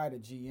just fired a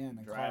GM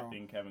and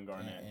drafting Kevin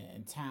Garnett.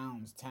 And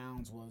Towns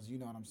was, you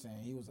know what I'm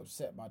saying? He was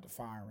upset about the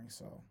firing,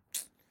 so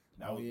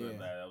that was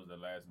the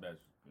last best.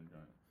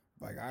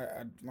 Like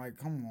I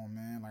come on,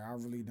 man. Like I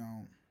really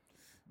don't.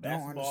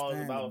 Basketball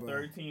is about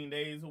 13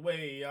 days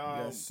away,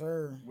 y'all. Yes,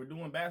 sir. We're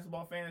doing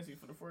basketball fantasy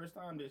for the first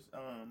time this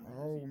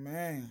oh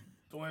man.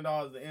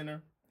 $20 to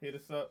enter. Hit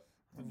us up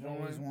to join. I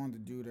always wanted to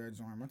do that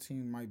join. My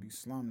team might be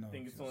slummed though. I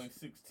think it's only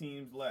 6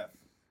 teams left.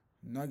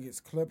 Nuggets,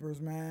 Clippers,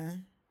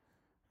 man.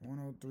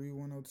 103,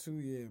 102,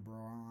 yeah, bro.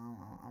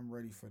 I'm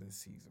ready for this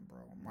season, bro.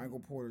 Michael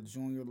Porter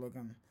Jr.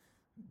 looking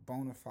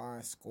bona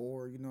fide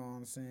scorer, you know what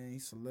I'm saying? He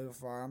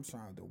solidified. I'm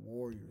trying the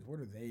Warriors. What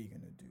are they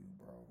going to do,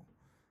 bro?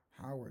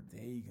 How are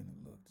they going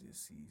to look this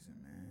season,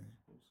 man?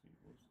 We'll see.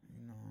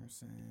 You know what I'm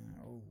saying?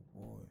 Oh,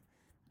 boy.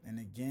 And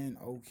again,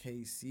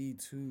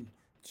 OKC, too.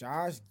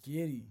 Josh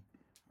Giddey.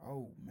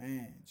 Oh,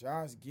 man.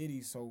 Josh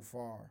Giddey so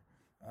far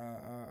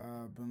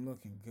been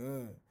looking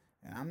good.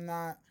 And I'm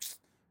not,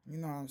 you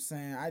know what I'm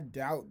saying, I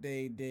doubt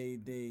they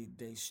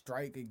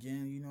strike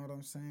again, you know what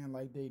I'm saying,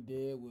 like they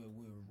did with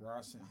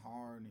Russ and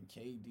Harden and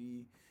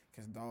KD,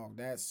 because, dog,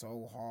 that's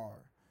so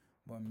hard.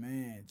 But,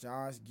 man,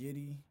 Josh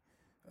Giddey,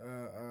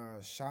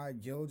 Shai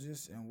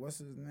Gilgeous, and what's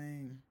his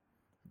name,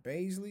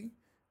 Baisley,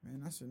 man,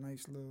 that's a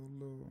nice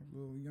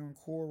little young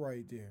core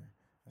right there.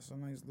 That's a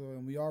nice little,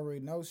 and we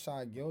already know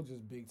Shai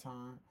Gilgeous big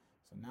time,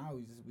 so now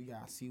we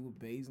got to see what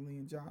Baisley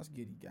and Josh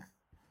Giddey got.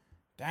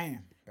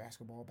 Damn,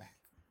 basketball back.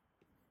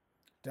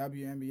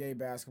 WNBA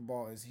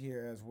basketball is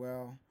here as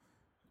well.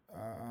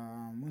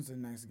 When's the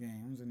next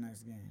game?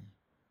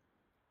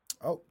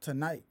 Oh,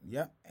 tonight.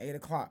 Yep, 8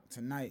 o'clock.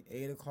 Tonight,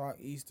 8 o'clock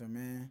Eastern,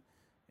 man.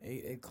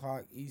 8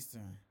 o'clock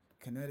Eastern.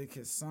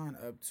 Connecticut Sun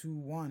up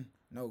 2-1.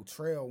 No,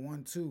 trail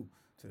 1-2 to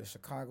the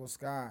Chicago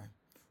Sky,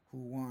 who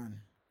won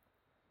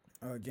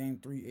Game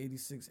 3,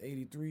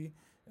 86-83.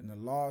 And the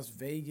Las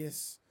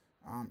Vegas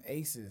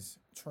Aces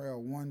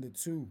trail 1-2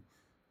 to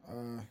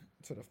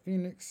the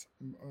Phoenix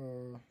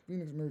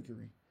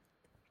Mercury.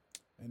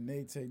 And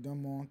they take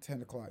them on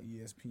 10 o'clock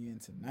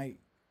ESPN tonight.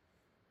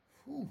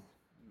 Whew.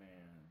 Man,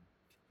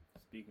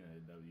 speaking of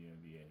the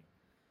WNBA,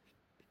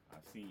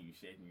 I've seen you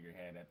shaking your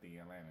head at the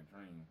Atlanta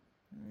Dream.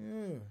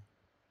 Yeah.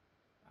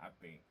 I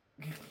think.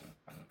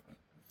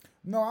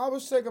 No, I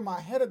was shaking my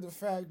head at the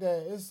fact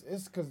that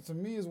it's because to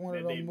me it's one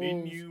of those moves. They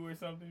been you or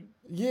something?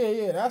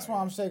 Yeah, that's why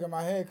I'm shaking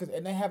my head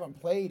and they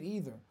haven't played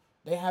either.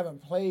 They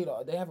haven't played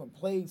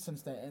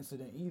since that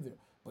incident either.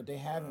 But they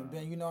haven't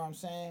been, you know what I'm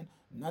saying?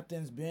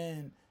 Nothing's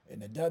been in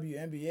the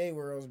WNBA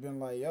world's been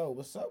like, yo,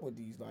 what's up with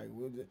these? Like,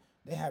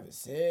 they haven't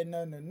said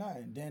nothing or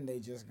nothing. Then they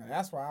just,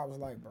 that's why I was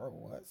like, bro,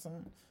 what,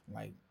 son?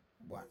 Like,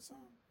 what, son?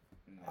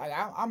 Like,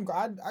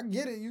 I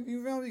get it.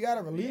 You feel me? You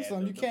gotta release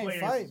them. You can't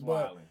fight,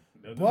 but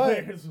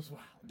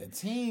the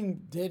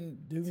team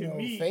didn't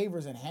do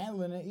favors in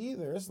handling it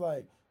either. It's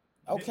like,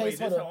 okay,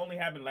 so this only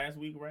happened last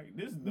week, right?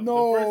 This is the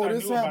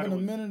this happened a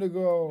minute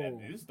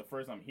ago. This is the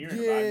first I'm hearing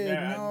about it.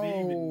 I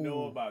didn't even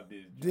know about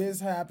this. This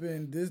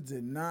happened. This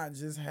did not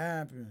just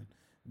happen.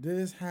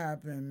 This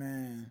happened,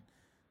 man.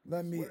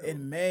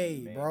 In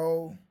May,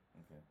 bro.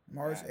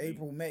 March,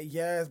 April, May.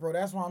 Yes, bro.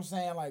 That's what I'm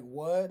saying. Like,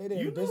 what? They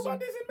didn't. You knew about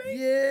this in May?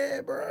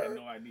 Yeah, bro. I had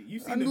no idea. You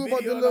seen the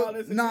video and all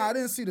this? Nah, I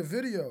didn't see the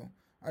video.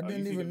 I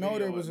didn't even know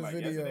there was a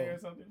video. Or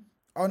something?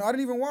 Oh no, I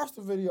didn't even watch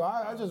the video.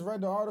 I just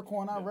read the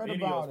article and I read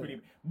about it.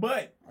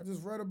 But I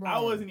just read about it. I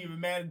wasn't even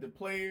mad at the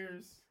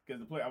players because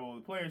the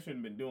players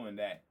shouldn't have been doing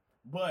that.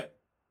 But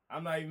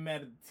I'm not even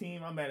mad at the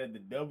team. I'm mad at the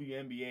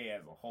WNBA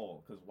as a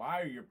whole. Because why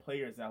are your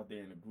players out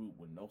there in the group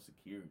with no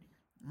security?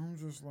 I'm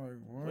just like,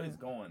 what? What is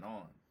going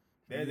on?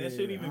 There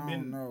shouldn't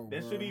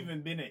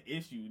even been an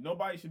issue.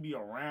 Nobody should be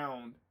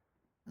around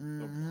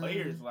the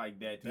players like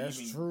that. That's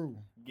even true.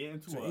 Get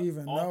into to an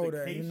even know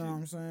that, you know what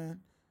I'm saying?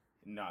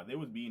 Nah, they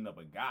was beating up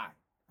a guy.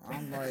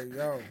 I'm like,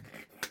 yo.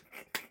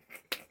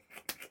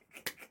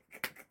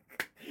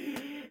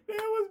 They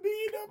was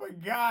beating up a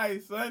guy,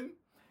 son.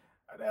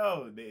 They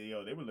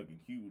were looking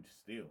huge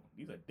still.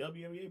 These are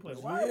WNBA players.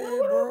 What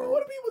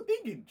are people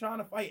thinking? Trying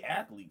to fight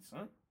athletes,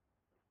 son?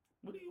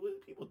 What are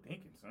people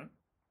thinking, son?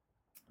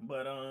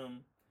 But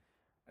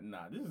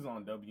nah, this is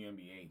on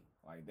WNBA.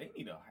 Like, they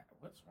need to.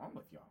 What's wrong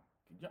with y'all?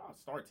 Could y'all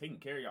start taking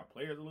care of y'all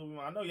players a little bit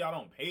more? I know y'all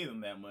don't pay them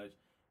that much.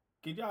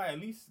 Could y'all at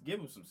least give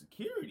them some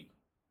security?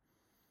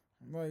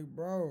 Like,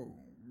 bro,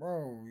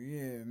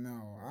 yeah,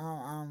 no,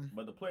 I'm.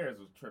 But the players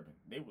was tripping.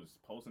 They was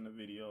posting the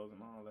videos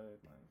and all that.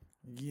 Like,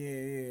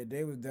 yeah,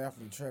 they was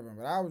definitely tripping.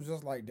 But I was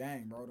just like,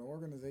 dang, bro, the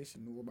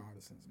organization knew about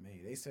it since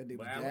May. They said they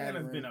was gathering.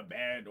 Atlanta's been a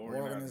bad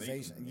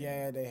organization.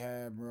 Yeah, they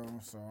have, bro.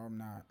 So I'm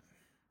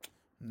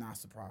not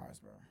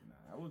surprised, bro.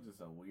 Nah, that was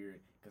just a weird.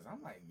 Cause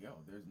I'm like,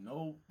 yo, there's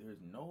no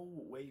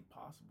way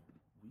possible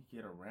we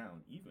get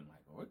around even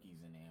like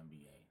rookies in the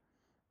NBA.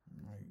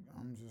 Like,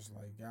 I'm just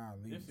like,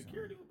 golly. Their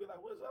security would be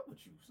like, what's up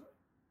with you, son?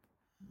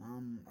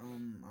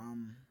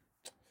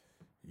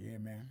 Yeah,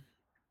 man.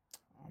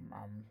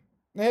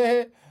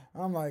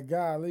 I'm like,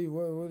 golly,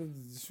 what is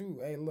the shoot?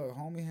 Hey, look,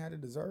 homie had to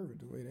deserve it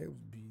the way they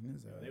was beating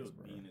his ass. They was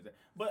beating his ass.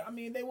 But I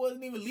mean, they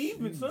wasn't even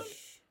leaving, son.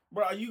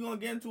 Bro, are you gonna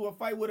get into a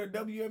fight with a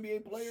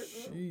WNBA player?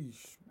 Son?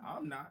 Sheesh.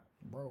 I'm not.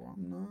 Bro,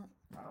 I'm not.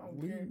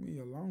 Leave me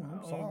alone.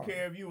 I don't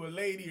care if you a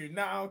lady or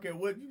not. I don't care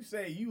what you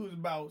say. You was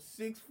about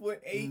 6'8".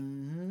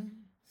 Mm-hmm.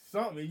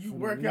 Something. You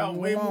work out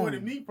way more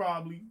than me,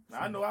 probably.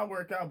 I know I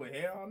work out, but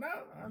hell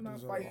no. I'm not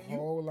fighting you. A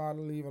whole lot of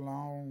leave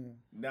alone.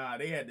 Nah,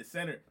 they had the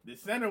center. The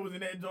center was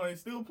in that joint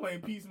still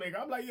playing Peacemaker.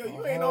 I'm like, yo,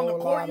 you ain't on the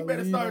court. You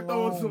better start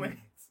throwing some ass.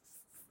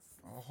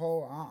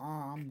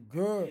 I'm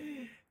good.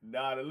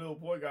 Nah, the little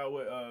point guard,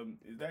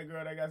 is that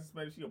girl that got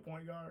suspended? She a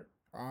point guard?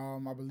 I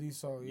believe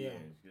so, yeah.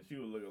 Yeah, she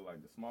was looking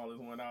like the smallest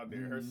one out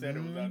there. Her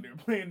center was out there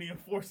playing the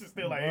enforcer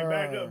still like, hey,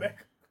 back up.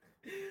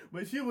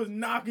 But she was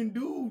knocking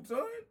dudes,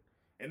 son.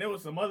 And there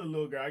was some other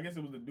little girl, I guess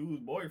it was the dude's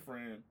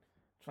boyfriend,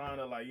 trying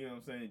to, like, you know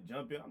what I'm saying,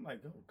 jump in. I'm like,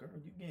 oh, girl,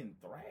 you getting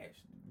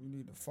thrashed. You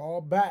need to fall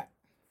back.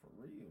 For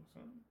real,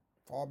 son.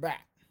 Fall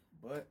back.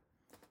 But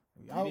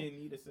you didn't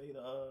need to say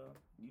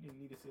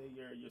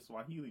your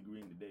Swahili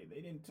green today.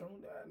 They didn't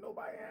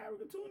nobody in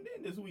Africa tuned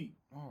in this week.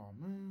 Oh,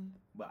 man.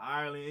 But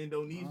Ireland,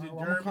 Indonesia,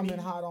 Germany. I'm coming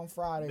hot on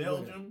Friday.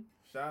 Belgium.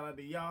 Shout out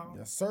to y'all.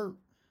 Yes, sir.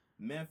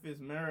 Memphis,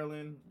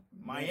 Maryland.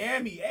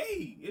 Miami.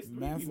 Hey, it's three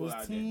Memphis people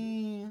out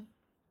team. there.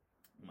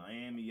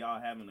 Miami,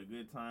 y'all having a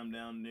good time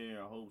down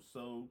there. I hope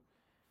so.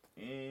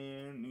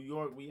 And New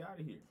York, we out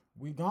of here.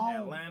 We gone.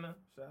 Atlanta,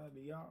 shout out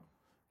to y'all.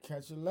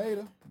 Catch you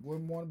later.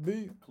 Wouldn't want to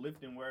be.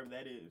 Clifton, wherever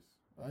that is.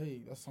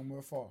 Hey, that's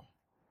somewhere far.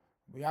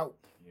 We out.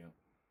 Yeah.